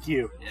right. Thank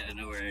you. Yeah,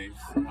 no worries.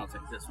 I'll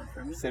take this one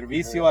from you.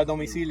 Servicio a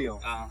domicilio.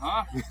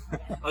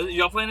 Oh,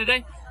 y'all playing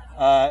today?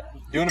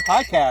 Doing a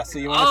podcast. So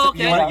you want to Oh,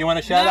 okay. you want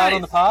to shout out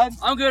on the pod?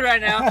 I'm good right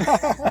now.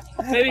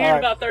 Maybe here in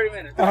about 30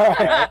 minutes. All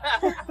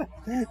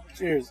right.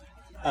 Cheers.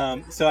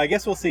 So I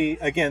guess we'll see.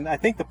 Again, I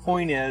think the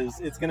point is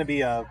it's going to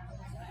be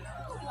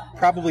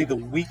probably the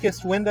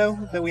weakest window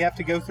that we have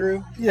to go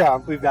through. Yeah.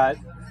 We've got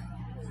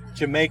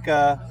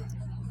Jamaica,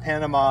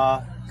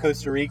 Panama,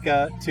 Costa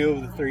Rica, 2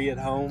 of the 3 at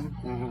home.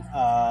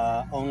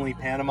 Mm-hmm. Only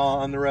Panama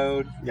on the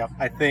road. Yep.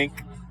 I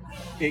think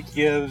it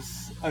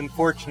gives,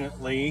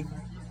 unfortunately,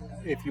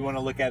 if you want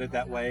to look at it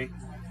that way,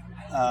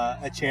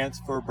 a chance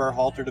for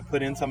Berhalter to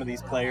put in some of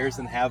these players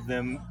and have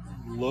them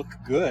look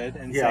good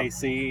and Yeah. say,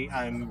 see,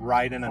 I'm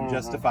right and I'm Mhm.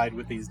 justified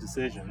with these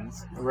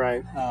decisions.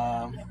 Right.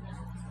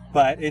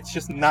 But it's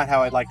just not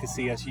how I'd like to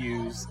see us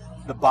use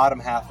the bottom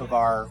half of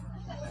our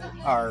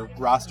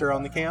roster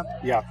on the camp.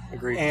 Yeah.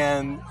 Agreed.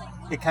 And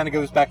it kind of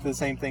goes back to the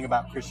same thing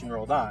about Christian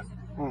Roldan.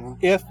 Mhm.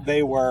 If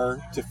they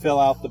were to fill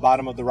out the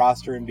bottom of the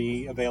roster and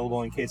be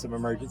available in case of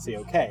emergency,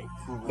 okay.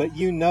 Mhm. But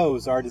you know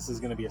Zardes is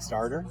going to be a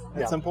starter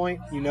at Yeah. some point.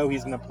 You know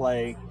he's going to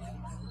play.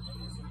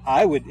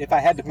 I would, if I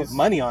had to put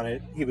money on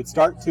it, he would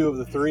start 2 of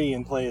the 3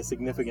 and play a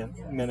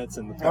significant minutes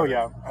in the third. Oh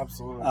yeah.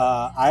 Absolutely.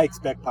 I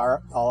expect Paul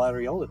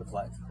Arriola to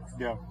play.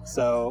 yeah.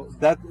 So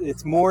that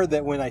it's more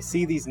that when I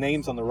see these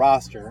names on the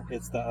roster,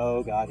 it's the,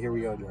 oh God, here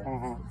we go again.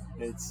 Mhm.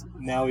 It's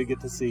now we get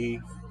to see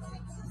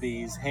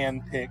these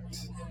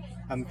hand-picked.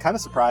 I'm kind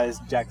of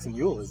surprised Jackson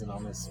Ewell isn't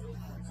on this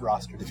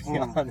roster, to be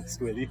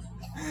honest with you.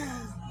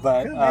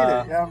 But Could've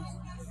made it. Yeah.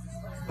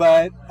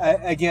 but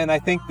again, I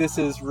think this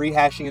is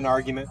rehashing an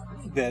argument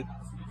that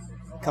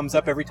comes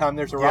up every time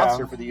there's a Yeah.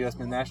 roster for the U.S.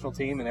 men's national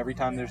team, and every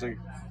time there's a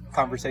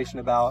conversation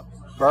about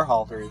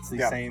Berhalter, it's the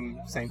Yeah.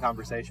 same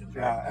conversations.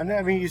 Right? Yeah, and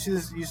I mean, you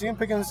see him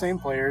picking the same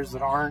players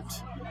that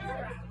aren't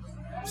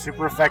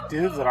super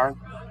effective, that aren't,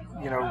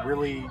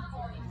 really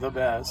the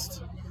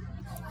best.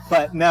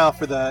 But now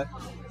for the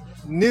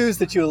news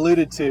that you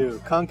alluded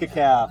to,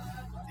 CONCACAF.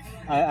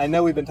 I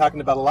know we've been talking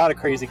about a lot of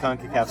crazy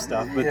CONCACAF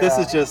stuff, but this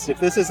Yeah. is just, if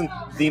this isn't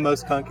the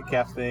most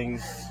CONCACAF thing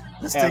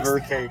This takes ever.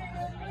 the cake.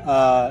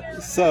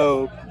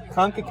 So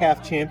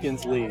CONCACAF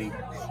Champions League,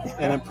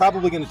 and I'm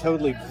probably going to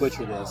totally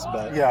butcher this,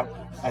 but Yeah,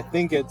 I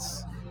think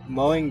it's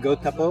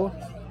Moengotapo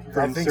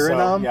from I think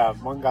Suriname. So. Yeah,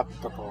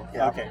 Mongatapo.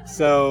 Yeah. Okay,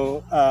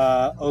 so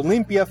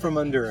Olympia from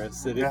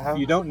Honduras, that if Uh-huh.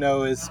 you don't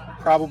know, is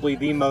probably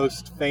the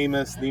most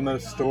famous, the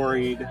most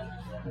storied,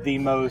 the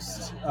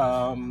most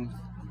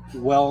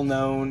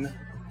well-known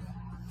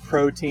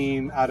pro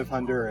team out of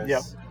Honduras.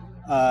 Yep.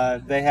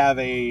 They have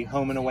a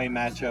home and away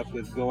matchup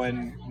with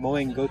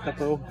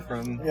Moengotapo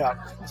from Yeah,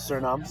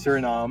 Suriname.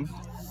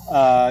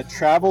 Suriname.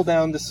 Travel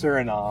down to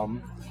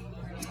Suriname.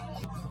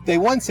 They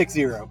won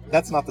 6-0.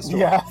 That's not the story.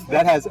 Yeah.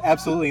 That has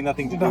absolutely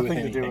nothing to do Nothing with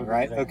to do anything, with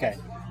right? anything. Okay.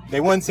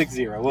 They won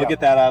 6-0. We'll Yeah. get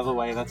that out of the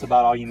way. That's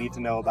about all you need to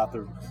know about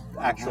the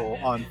actual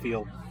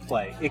on-field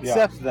play.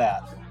 Except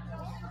that.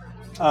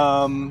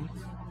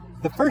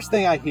 The first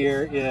thing I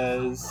hear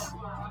is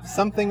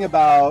something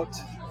about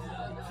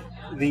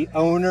the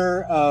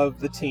owner of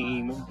the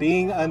team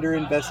being under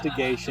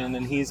investigation,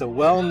 and he's a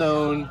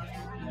well-known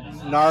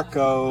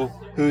narco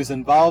who's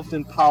involved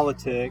in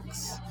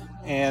politics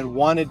and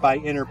wanted by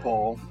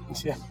Interpol.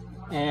 Yeah.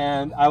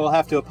 And I will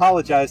have to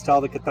apologize to all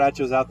the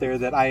catrachos out there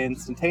that I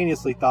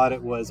instantaneously thought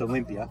it was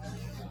Olympia.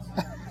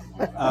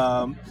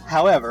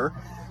 However,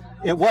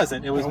 it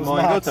wasn't. It was It was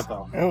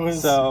Moengotapo. not. It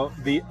was- So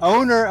the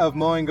owner of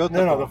Moengotapo.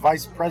 No, the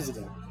vice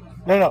president.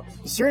 No,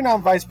 the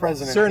Suriname vice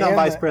president. Suriname and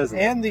vice the-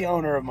 president. And the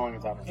owner of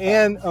Mongatapo.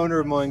 and owner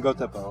of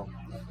Moengotapo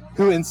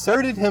who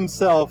inserted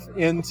himself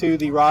into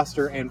the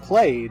roster and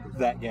played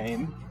that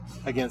game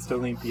against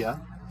Olympia.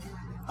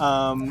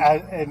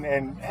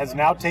 And has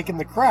now taken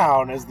the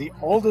crown as the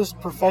oldest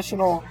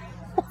professional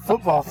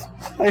football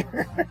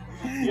player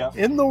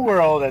in the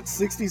world at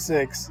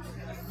 66.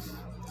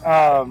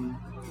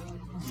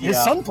 His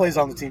son plays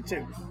on the team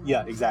too.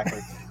 Yeah, exactly.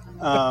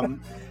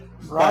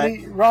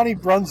 Ronnie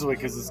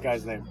Brunswick is this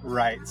guy's name.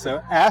 Right.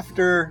 So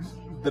after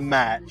the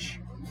match,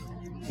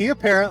 he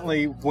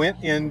apparently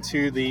went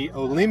into the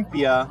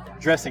Olympia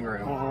dressing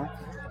room,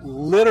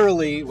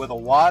 literally with a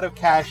wad of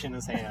cash in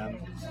his hand,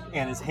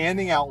 and is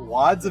handing out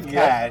wads of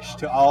cash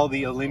to all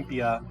the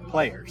Olympia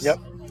players. Yep.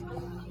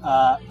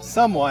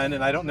 Someone,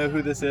 and I don't know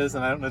who this is,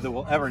 and I don't know that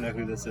we'll ever know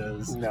who this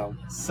is. No.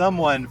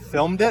 Someone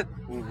filmed it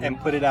and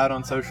put it out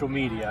on social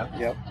media.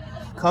 Yep.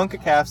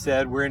 CONCACAF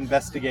said, we're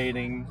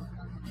investigating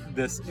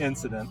this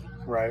incident.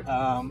 Right.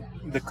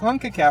 The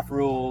CONCACAF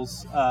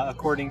rules,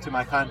 according to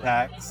my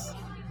contacts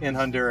in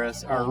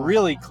Honduras, are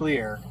really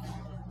clear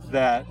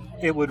that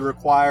it would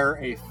require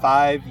a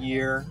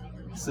 5-year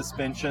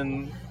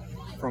suspension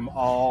from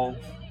all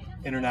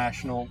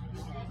international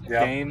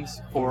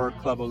games for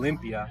Club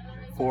Olympia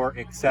for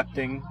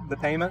accepting the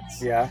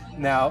payments. Yeah.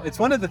 Now, it's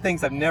one of the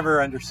things I've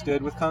never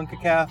understood with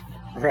CONCACAF.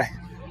 Right.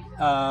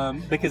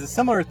 Because a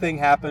similar thing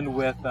happened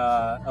with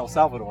El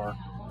Salvador,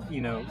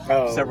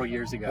 several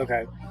years ago.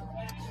 Okay.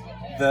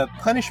 The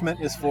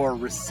punishment is for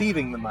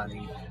receiving the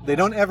money. They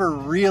don't ever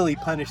really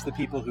punish the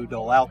people who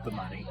dole out the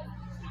money.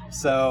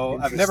 So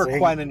I've never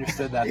quite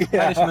understood that. The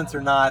punishments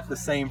are not the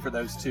same for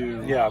those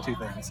two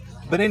things.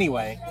 But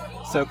anyway,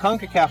 so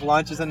CONCACAF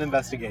launches an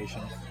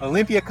investigation.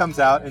 Olympia comes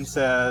out and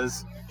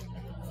says,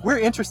 we're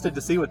interested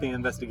to see what the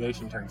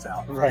investigation turns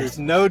out. Right. There's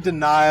no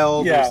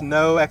denial. Yeah. There's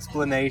no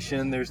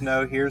explanation. There's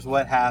no, here's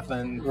what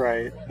happened.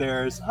 Right.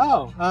 There's,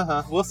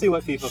 we'll see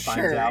what FIFA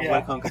finds out,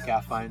 what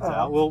CONCACAF finds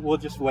out. We'll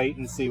just wait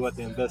and see what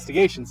the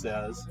investigation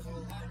says.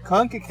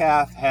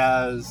 CONCACAF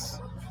has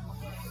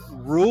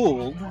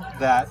ruled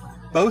that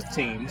both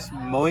teams,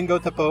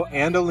 Moingotapo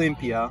and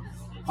Olympia,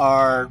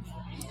 are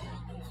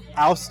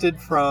ousted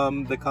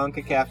from the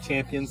CONCACAF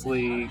Champions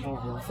League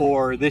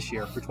for this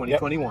year, for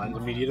 2021.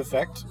 Immediate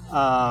effect.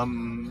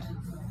 And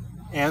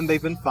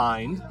they've been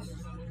fined.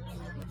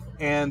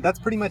 And that's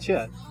pretty much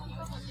it.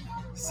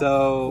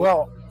 So...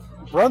 Well,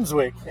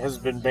 Brunswick has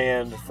been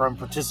banned from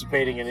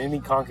participating in any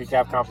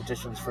CONCACAF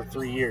competitions for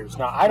 3 years.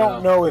 Now, I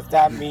don't know if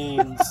that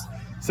means...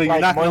 So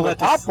you're not going to let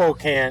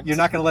can't. You're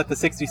not going to let the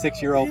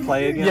 66-year-old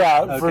play again?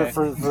 Yeah, okay.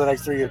 for the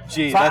next 3 years.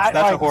 Gee, so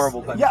that's a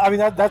horrible thing. Yeah, I mean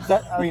that.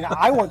 I mean,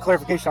 I want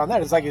clarification on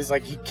that. It's like,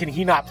 can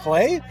he not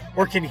play,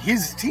 or can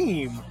his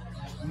team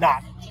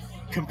not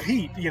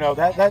compete?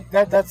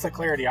 That's the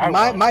clarity I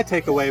want. My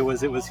takeaway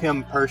was it was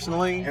him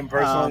personally.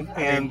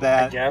 And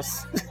that I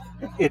guess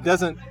it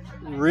doesn't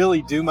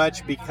really do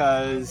much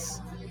because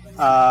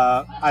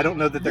I don't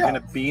know that they're going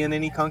to be in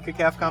any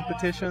CONCACAF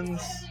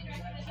competitions.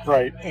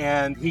 Right.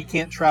 And he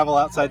can't travel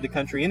outside the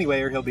country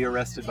anyway, or he'll be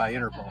arrested by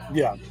Interpol.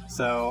 Yeah.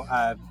 So,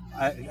 I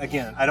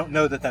don't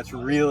know that that's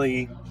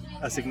really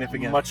a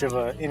significant much of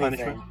a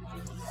punishment.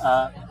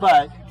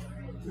 But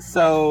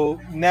so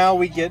now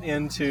we get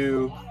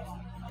into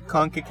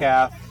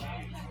CONCACAF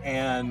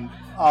and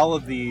all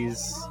of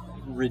these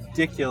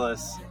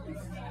ridiculous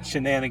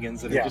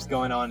shenanigans that are just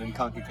going on in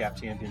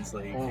CONCACAF Champions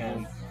League.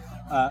 And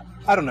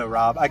I don't know,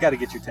 Rob, I got to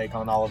get your take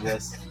on all of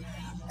this.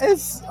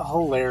 It's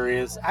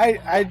hilarious.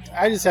 I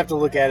just have to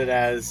look at it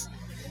as,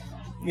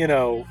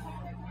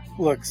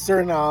 look,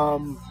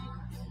 Suriname,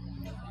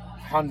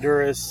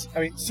 Honduras. I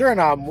mean,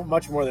 Suriname,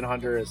 much more than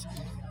Honduras,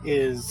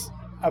 is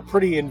a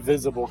pretty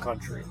invisible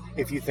country,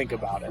 if you think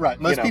about it. Right.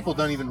 Most people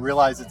don't even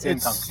realize it's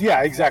in country.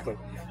 Yeah, exactly.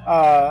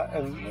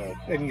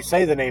 And you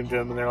say the name to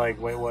them, and they're like,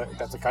 wait, what?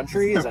 That's a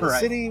country? Is that a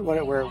city?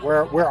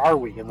 Where are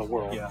we in the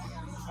world? Yeah.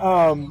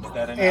 Is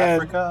that in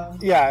Africa?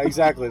 Yeah,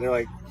 exactly. They're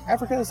like,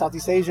 Africa,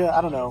 Southeast Asia,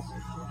 I don't know.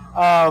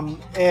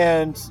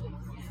 And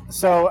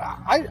so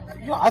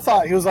I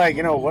thought he was like,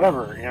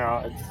 whatever,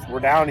 we're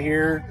down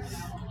here.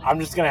 I'm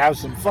just going to have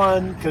some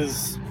fun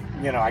because,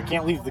 I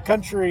can't leave the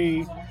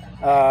country.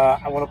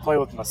 I want to play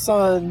with my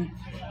son.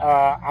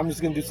 I'm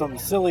just going to do something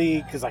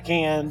silly because I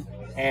can.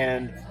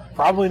 And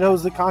probably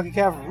knows that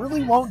CONCACAF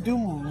really won't do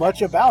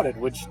much about it,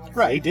 which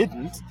they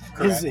didn't.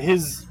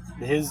 His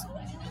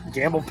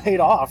gamble paid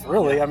off,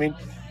 really. Yeah. I mean,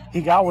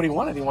 he got what he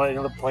wanted. He wanted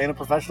to play in a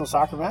professional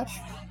soccer match.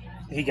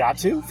 He got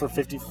to for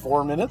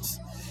 54 minutes.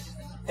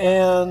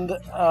 And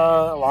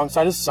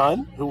alongside his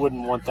son, who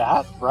wouldn't want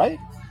that, right?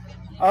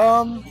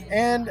 I've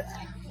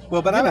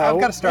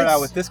got to start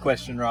out with this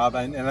question, Rob,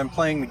 and I'm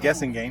playing the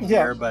guessing game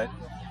here, but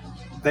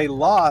they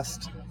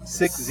lost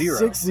 6-0.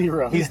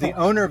 6-0. He's the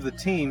owner of the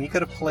team. He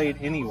could have played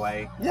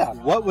anyway. Yeah.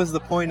 What was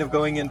the point of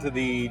going into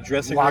the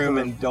dressing room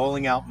and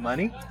doling out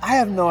money? I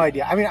have no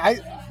idea. I mean,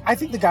 I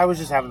think the guy was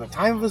just having the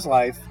time of his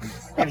life,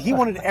 and he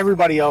wanted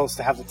everybody else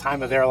to have the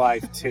time of their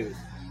life too.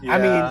 Yeah, I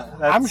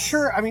mean, I'm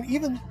sure. I mean,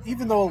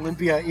 even though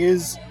Olympia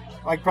is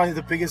like probably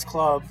the biggest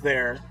club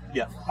there,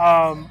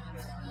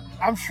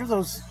 I'm sure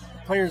those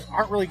players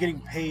aren't really getting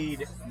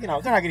paid. They're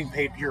not getting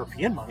paid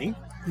European money.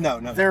 No,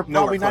 they're nowhere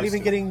probably not close even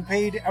to it. getting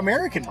paid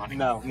American money.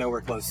 No, nowhere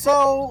close.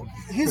 So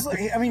he's,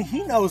 I mean,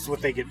 he knows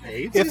what they get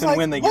paid. So If he's and like,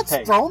 when they get let's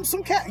paid. throw him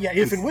some cash. Yeah,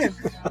 if and when.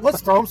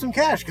 Let's throw him some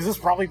cash because it's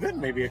probably been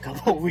maybe a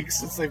couple of weeks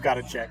since they've got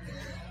a check.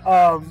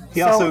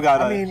 He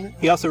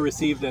also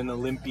received an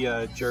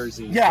Olympia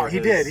jersey. Yeah, for he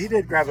his- did. He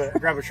did grab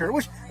a shirt,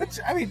 which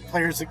I mean,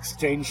 players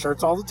exchange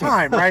shirts all the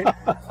time, right?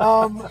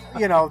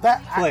 You know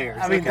that. Players,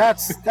 I mean, okay.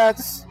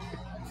 that's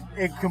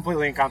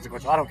completely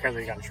inconsequential. I don't care that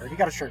he got a shirt. He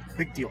got a shirt.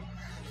 Big deal.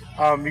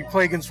 You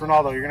play against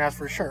Ronaldo, you're gonna ask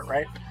for a shirt,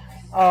 right?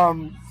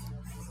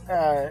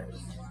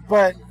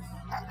 But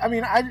I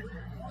mean, I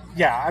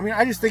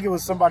just think it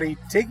was somebody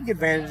taking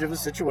advantage of a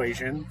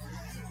situation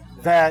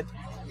that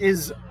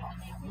is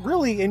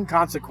really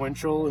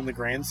inconsequential in the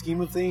grand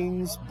scheme of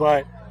things,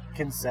 but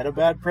can set a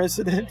bad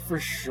precedent for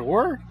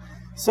sure.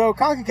 So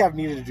CONCACAF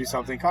needed to do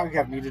something.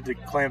 CONCACAF needed to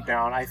clamp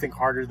down, I think,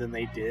 harder than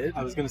they did.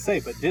 I was going to say,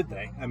 but did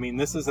they? I mean,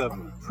 this is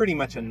pretty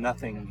much a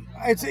nothing.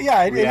 It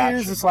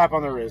is a slap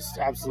on the wrist,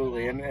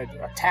 absolutely, and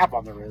a tap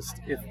on the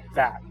wrist, if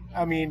that.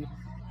 I mean,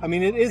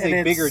 it is and a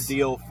it's- bigger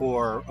deal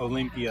for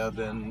Olympia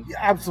than.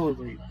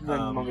 absolutely, than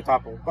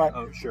Mongatapo. But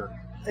Oh, sure.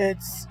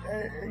 it's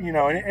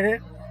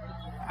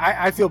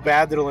I feel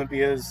bad that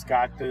Olympia's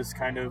got this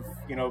kind of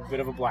bit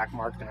of a black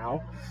mark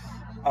now,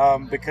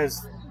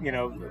 because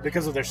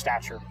of their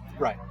stature,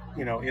 Right.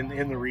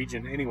 in the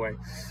region anyway.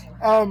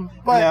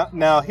 But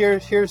now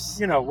here's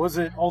was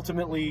it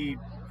ultimately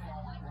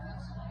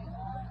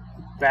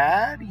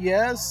bad?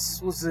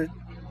 Yes. Was it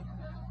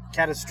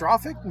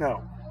catastrophic?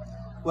 No.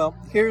 well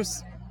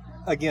here's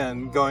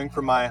again going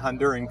from my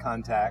Honduran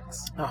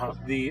contacts. Uh-huh.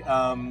 The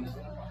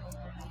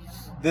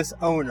this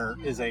owner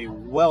is a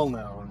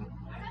well-known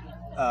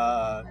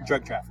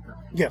drug trafficker.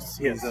 Yes.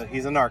 Yes.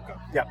 He's a narco.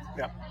 Yep.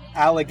 Yep.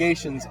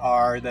 Allegations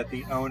are that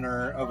the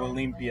owner of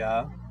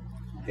Olympia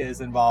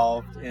is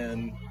involved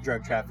in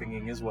drug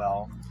trafficking as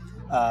well.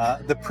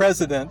 The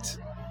president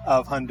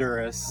of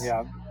Honduras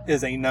Yeah.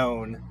 is a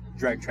known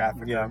drug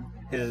trafficker. Yeah.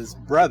 His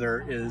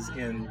brother is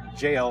in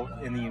jail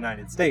in the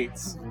United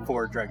States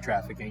for drug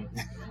trafficking.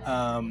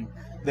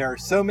 There are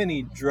so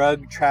many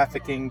drug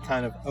trafficking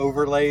kind of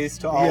overlays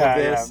to all Yeah, of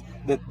this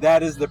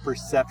that is the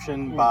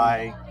perception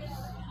by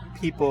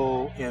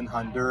people in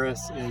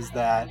Honduras, is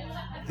that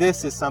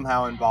this is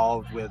somehow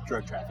involved with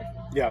drug trafficking.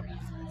 Yeah.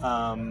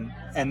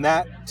 And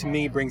that to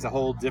me brings a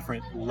whole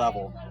different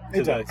level to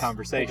It the does.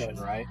 conversation, It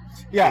does. right?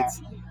 Yeah.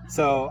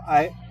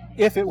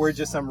 If it were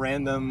just some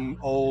random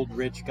old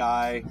rich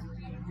guy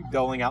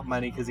doling out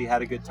money because he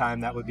had a good time,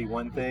 that would be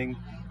one thing.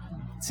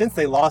 Since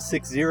they lost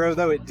 6-0,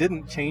 though, it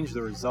didn't change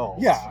the result.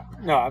 Yeah.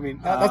 No, I mean,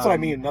 that's what I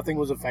mean. Nothing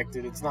was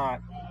affected. It's not.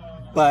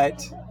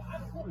 But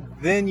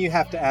then you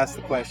have to ask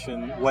the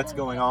question, what's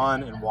going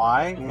on and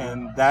why? Mhm.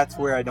 And that's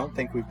where I don't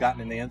think we've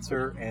gotten an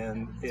answer.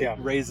 And it Yeah.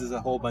 raises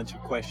a whole bunch of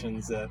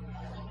questions that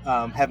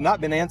have not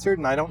been answered,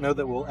 and I don't know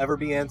that will ever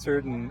be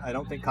answered. And I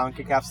don't think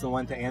CONCACAF's the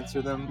one to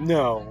answer them.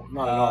 No,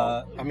 not at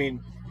all. I mean,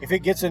 if it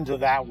gets into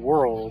that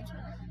world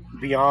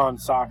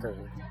beyond soccer,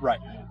 Right.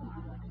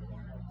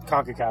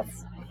 CONCACAF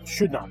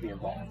should not be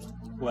involved.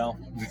 Well,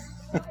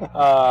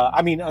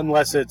 I mean,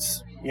 unless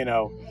it's,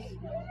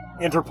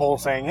 Interpol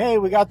saying, hey,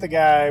 we got the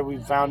guy, we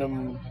found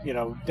him,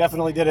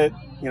 definitely did it,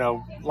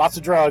 lots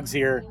of drugs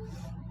here.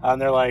 And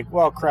they're like,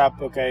 well,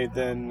 crap, okay,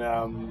 then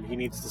he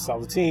needs to sell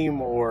the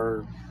team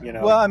or,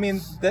 well, I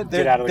mean,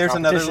 get out of the there's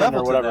another competition level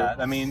or to whatever.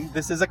 that. I mean,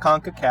 this is a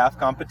CONCACAF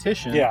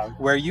competition Yeah.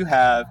 where you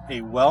have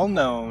a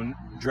well-known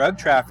drug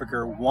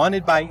trafficker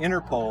wanted by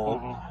Interpol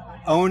Mhm.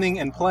 owning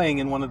and playing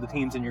in one of the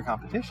teams in your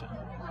competition.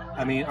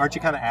 I mean, aren't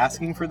you kind of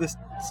asking for this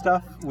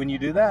stuff when you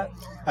do that?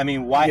 I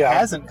mean, why Yeah.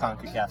 hasn't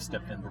CONCACAF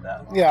stepped into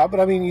that? Yeah, but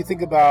I mean, you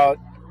think about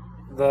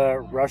the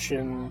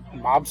Russian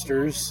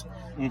mobsters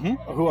Mm-hmm.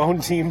 who own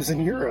teams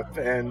in Europe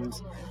and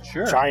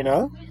Sure.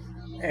 China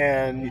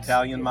and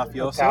Italian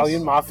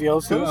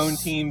mafiosos who own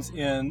teams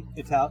in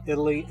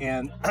Italy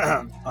and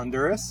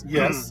Honduras.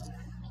 Yes.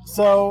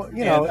 So,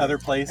 and other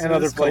places. and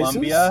other places.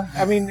 Colombia.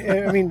 I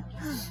mean,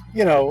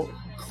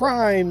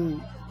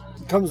 crime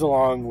comes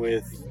along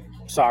with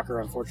soccer,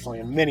 unfortunately,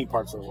 in many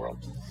parts of the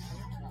world.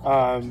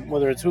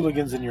 Whether it's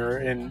hooligans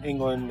in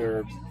England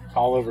or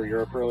all over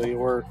Europe, really,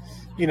 or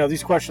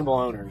these questionable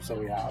owners that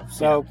we have.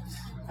 So,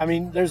 I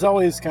mean, there's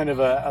always kind of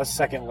a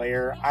second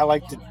layer. I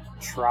like to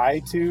try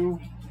to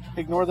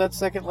ignore that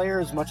second layer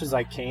as much as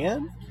I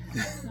can,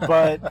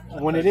 but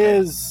when it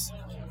is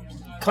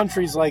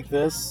countries like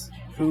this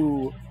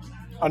who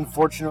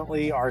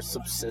unfortunately are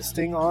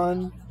subsisting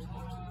on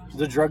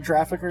the drug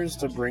traffickers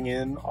to bring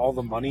in all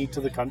the money to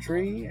the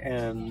country,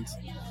 and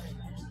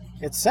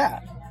it's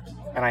sad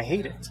and I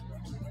hate it.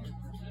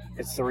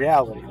 It's the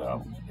reality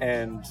though,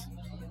 and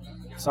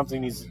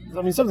something needs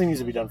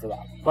to be done for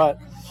that. But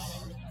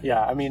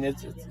yeah, I mean,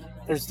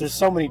 there's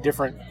so many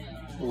different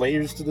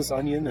layers to this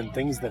onion and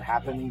things that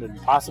happened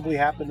and possibly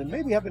happened and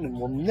maybe happened, and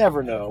we'll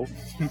never know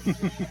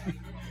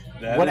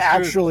what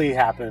actually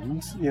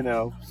happened,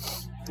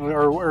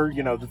 or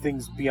the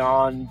things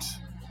beyond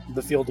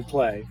the field of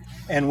play.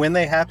 And when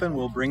they happen,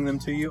 we'll bring them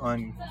to you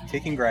on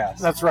Kicking Grass.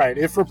 That's right.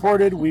 If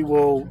reported, we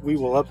will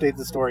update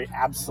the story,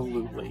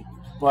 absolutely.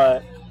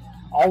 But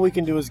all we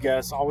can do is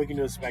guess. All we can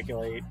do is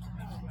speculate.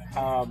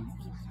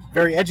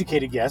 Very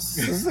educated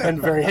guesses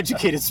and very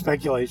educated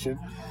speculation,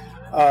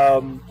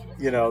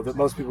 that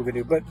most people can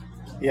do. But,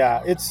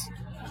 yeah, it's,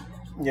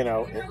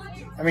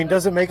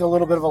 does it make a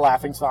little bit of a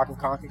laughingstock of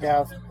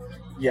CONCACAF?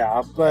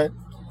 Yeah, but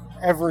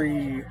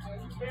every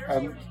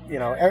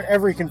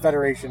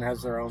confederation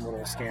has their own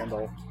little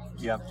scandal.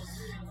 Yep.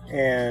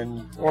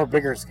 Or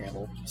bigger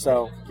scandal.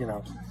 So,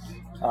 it's,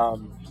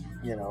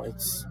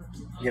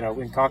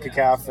 in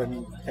CONCACAF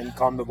and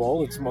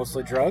CONMEBOL, it's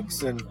mostly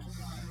drugs, and,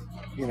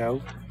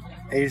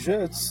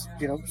 Asia, it's,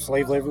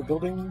 slave labor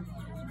building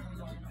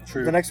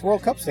the next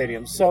World Cup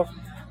stadium. So,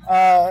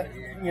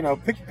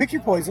 pick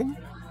your poison.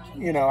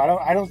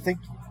 I don't think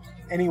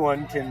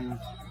anyone can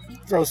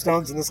throw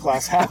stones in this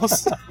glass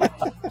house.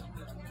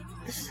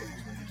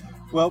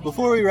 Well,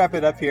 before we wrap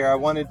it up here, I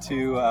wanted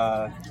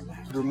to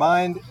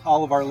remind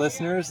all of our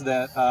listeners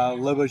that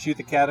Lobos Youth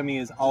Academy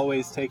is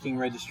always taking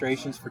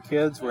registrations for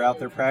kids. We're out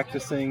there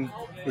practicing.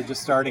 We're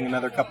just starting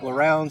another couple of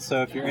rounds.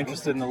 So if you're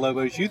interested in the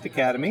Lobos Youth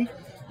Academy,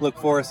 look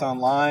for us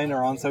online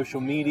or on social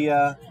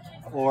media,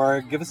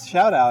 or give us a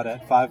shout out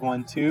at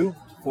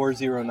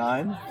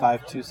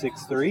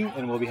 512-409-5263,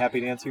 and we'll be happy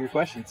to answer your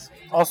questions.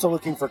 Also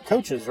looking for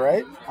coaches,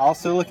 right?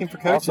 Also looking for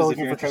coaches. If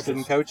you're interested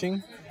in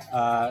coaching,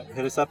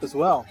 hit us up as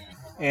well.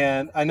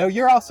 And I know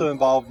you're also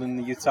involved in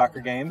the youth soccer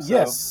games. So.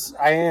 Yes,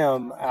 I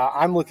am.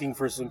 I'm looking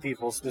for some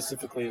people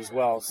specifically as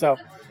well. So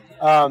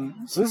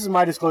this is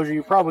my disclosure.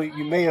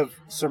 You may have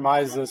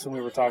surmised this when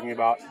we were talking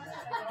about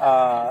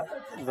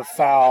the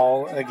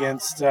foul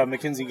against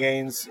Mackenzie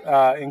Gaines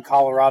in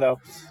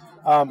Colorado.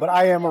 But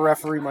I am a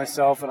referee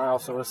myself, and I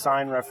also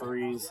assign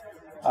referees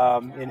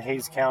in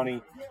Hayes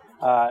County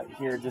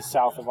here just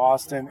south of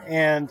Austin.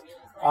 And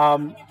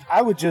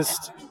I would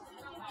just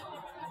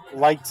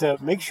like to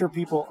make sure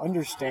people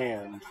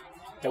understand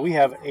that we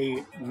have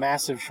a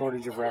massive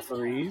shortage of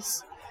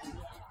referees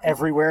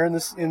everywhere in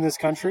this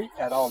country.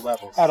 At all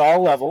levels. At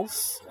all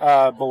levels,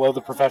 below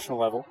the professional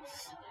level,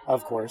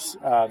 of course.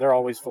 They're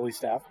always fully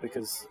staffed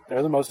because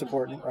they're the most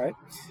important, right?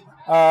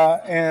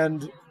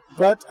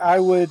 But I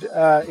would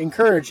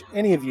encourage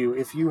any of you,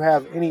 if you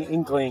have any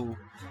inkling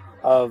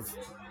of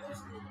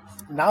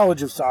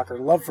knowledge of soccer,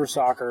 love for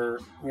soccer,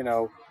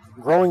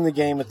 growing the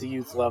game at the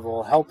youth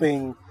level,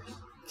 helping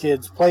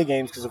kids play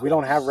games, because if we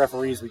don't have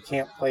referees, we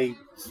can't play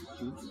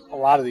a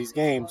lot of these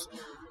games.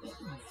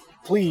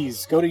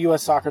 Please go to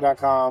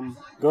ussoccer.com,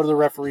 go to the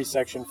referee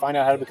section, find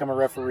out how to become a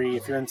referee.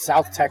 If you're in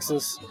South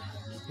Texas,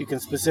 you can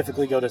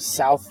specifically go to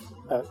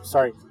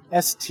stxref.org,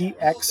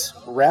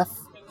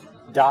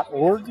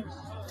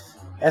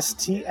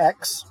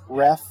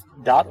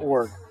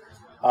 stxref.org.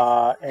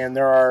 And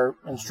there are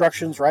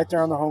instructions right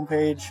there on the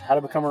homepage, how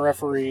to become a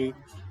referee.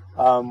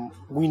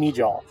 We need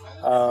y'all.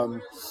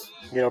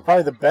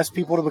 Probably the best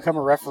people to become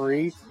a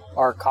referee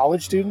are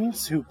college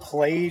students who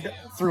played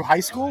through high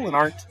school and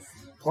aren't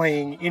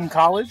playing in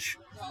college.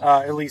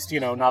 At least,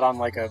 not on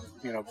like a,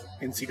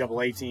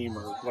 NCAA team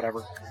or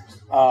whatever.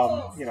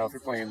 If you're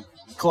playing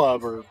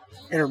club or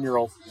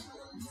intramural,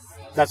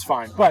 that's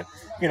fine. But,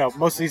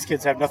 most of these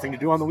kids have nothing to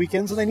do on the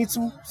weekends and they need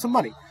some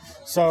money.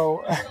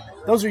 So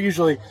those are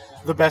usually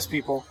the best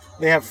people.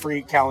 They have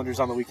free calendars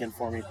on the weekend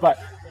for me. But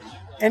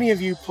any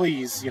of you,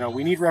 please,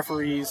 we need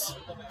referees.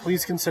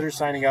 Please consider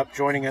signing up,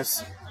 joining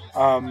us.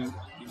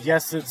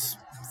 Yes, it's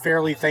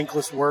fairly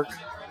thankless work,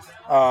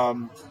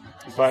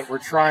 but we're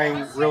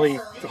trying really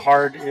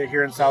hard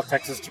here in South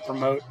Texas to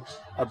promote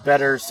a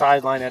better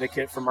sideline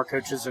etiquette from our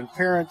coaches and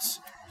parents,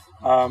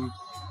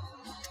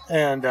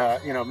 and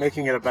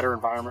making it a better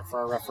environment for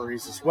our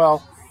referees as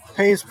well.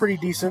 Pay is pretty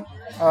decent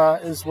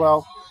as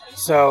well.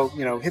 So,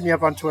 hit me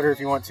up on Twitter if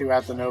you want to,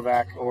 at the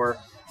Novak, or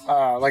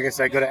like I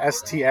said, go to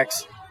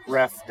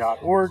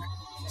stxref.org,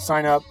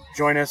 sign up,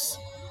 join us.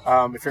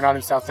 If you're not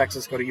in South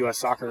Texas, go to US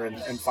Soccer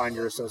and find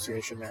your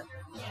association there.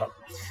 So,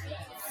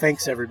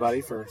 thanks, everybody,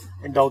 for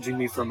indulging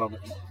me for a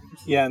moment.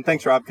 Yeah, and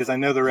thanks, Rob, because I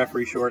know the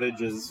referee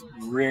shortage is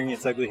rearing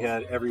its ugly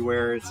head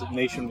everywhere. It's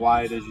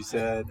nationwide, as you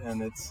said,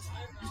 and it's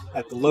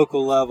at the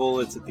local level,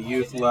 it's at the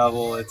youth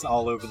level, it's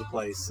all over the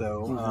place.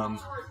 So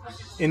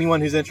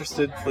anyone who's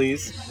interested,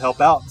 please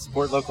help out,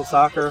 support local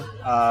soccer,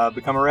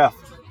 become a ref.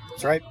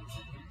 That's right.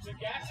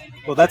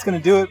 Well, that's going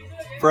to do it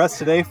for us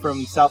today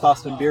from South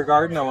Austin Beer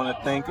Garden. I want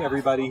to thank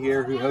everybody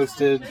here who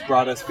hosted,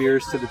 brought us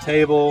beers to the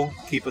table,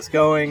 keep us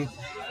going.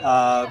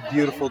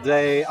 Beautiful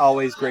day,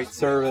 always great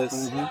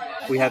service.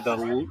 Mm-hmm. We had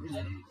the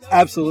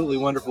absolutely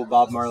wonderful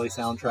Bob Marley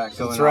soundtrack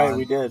going on. That's right,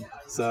 we did.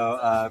 So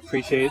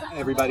appreciate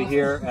everybody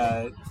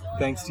here.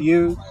 Thanks to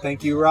you.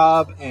 Thank you,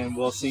 Rob, and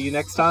we'll see you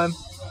next time.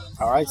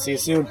 All right, see you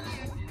soon.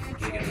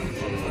 Making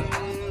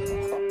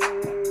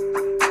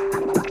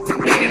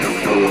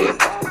them good.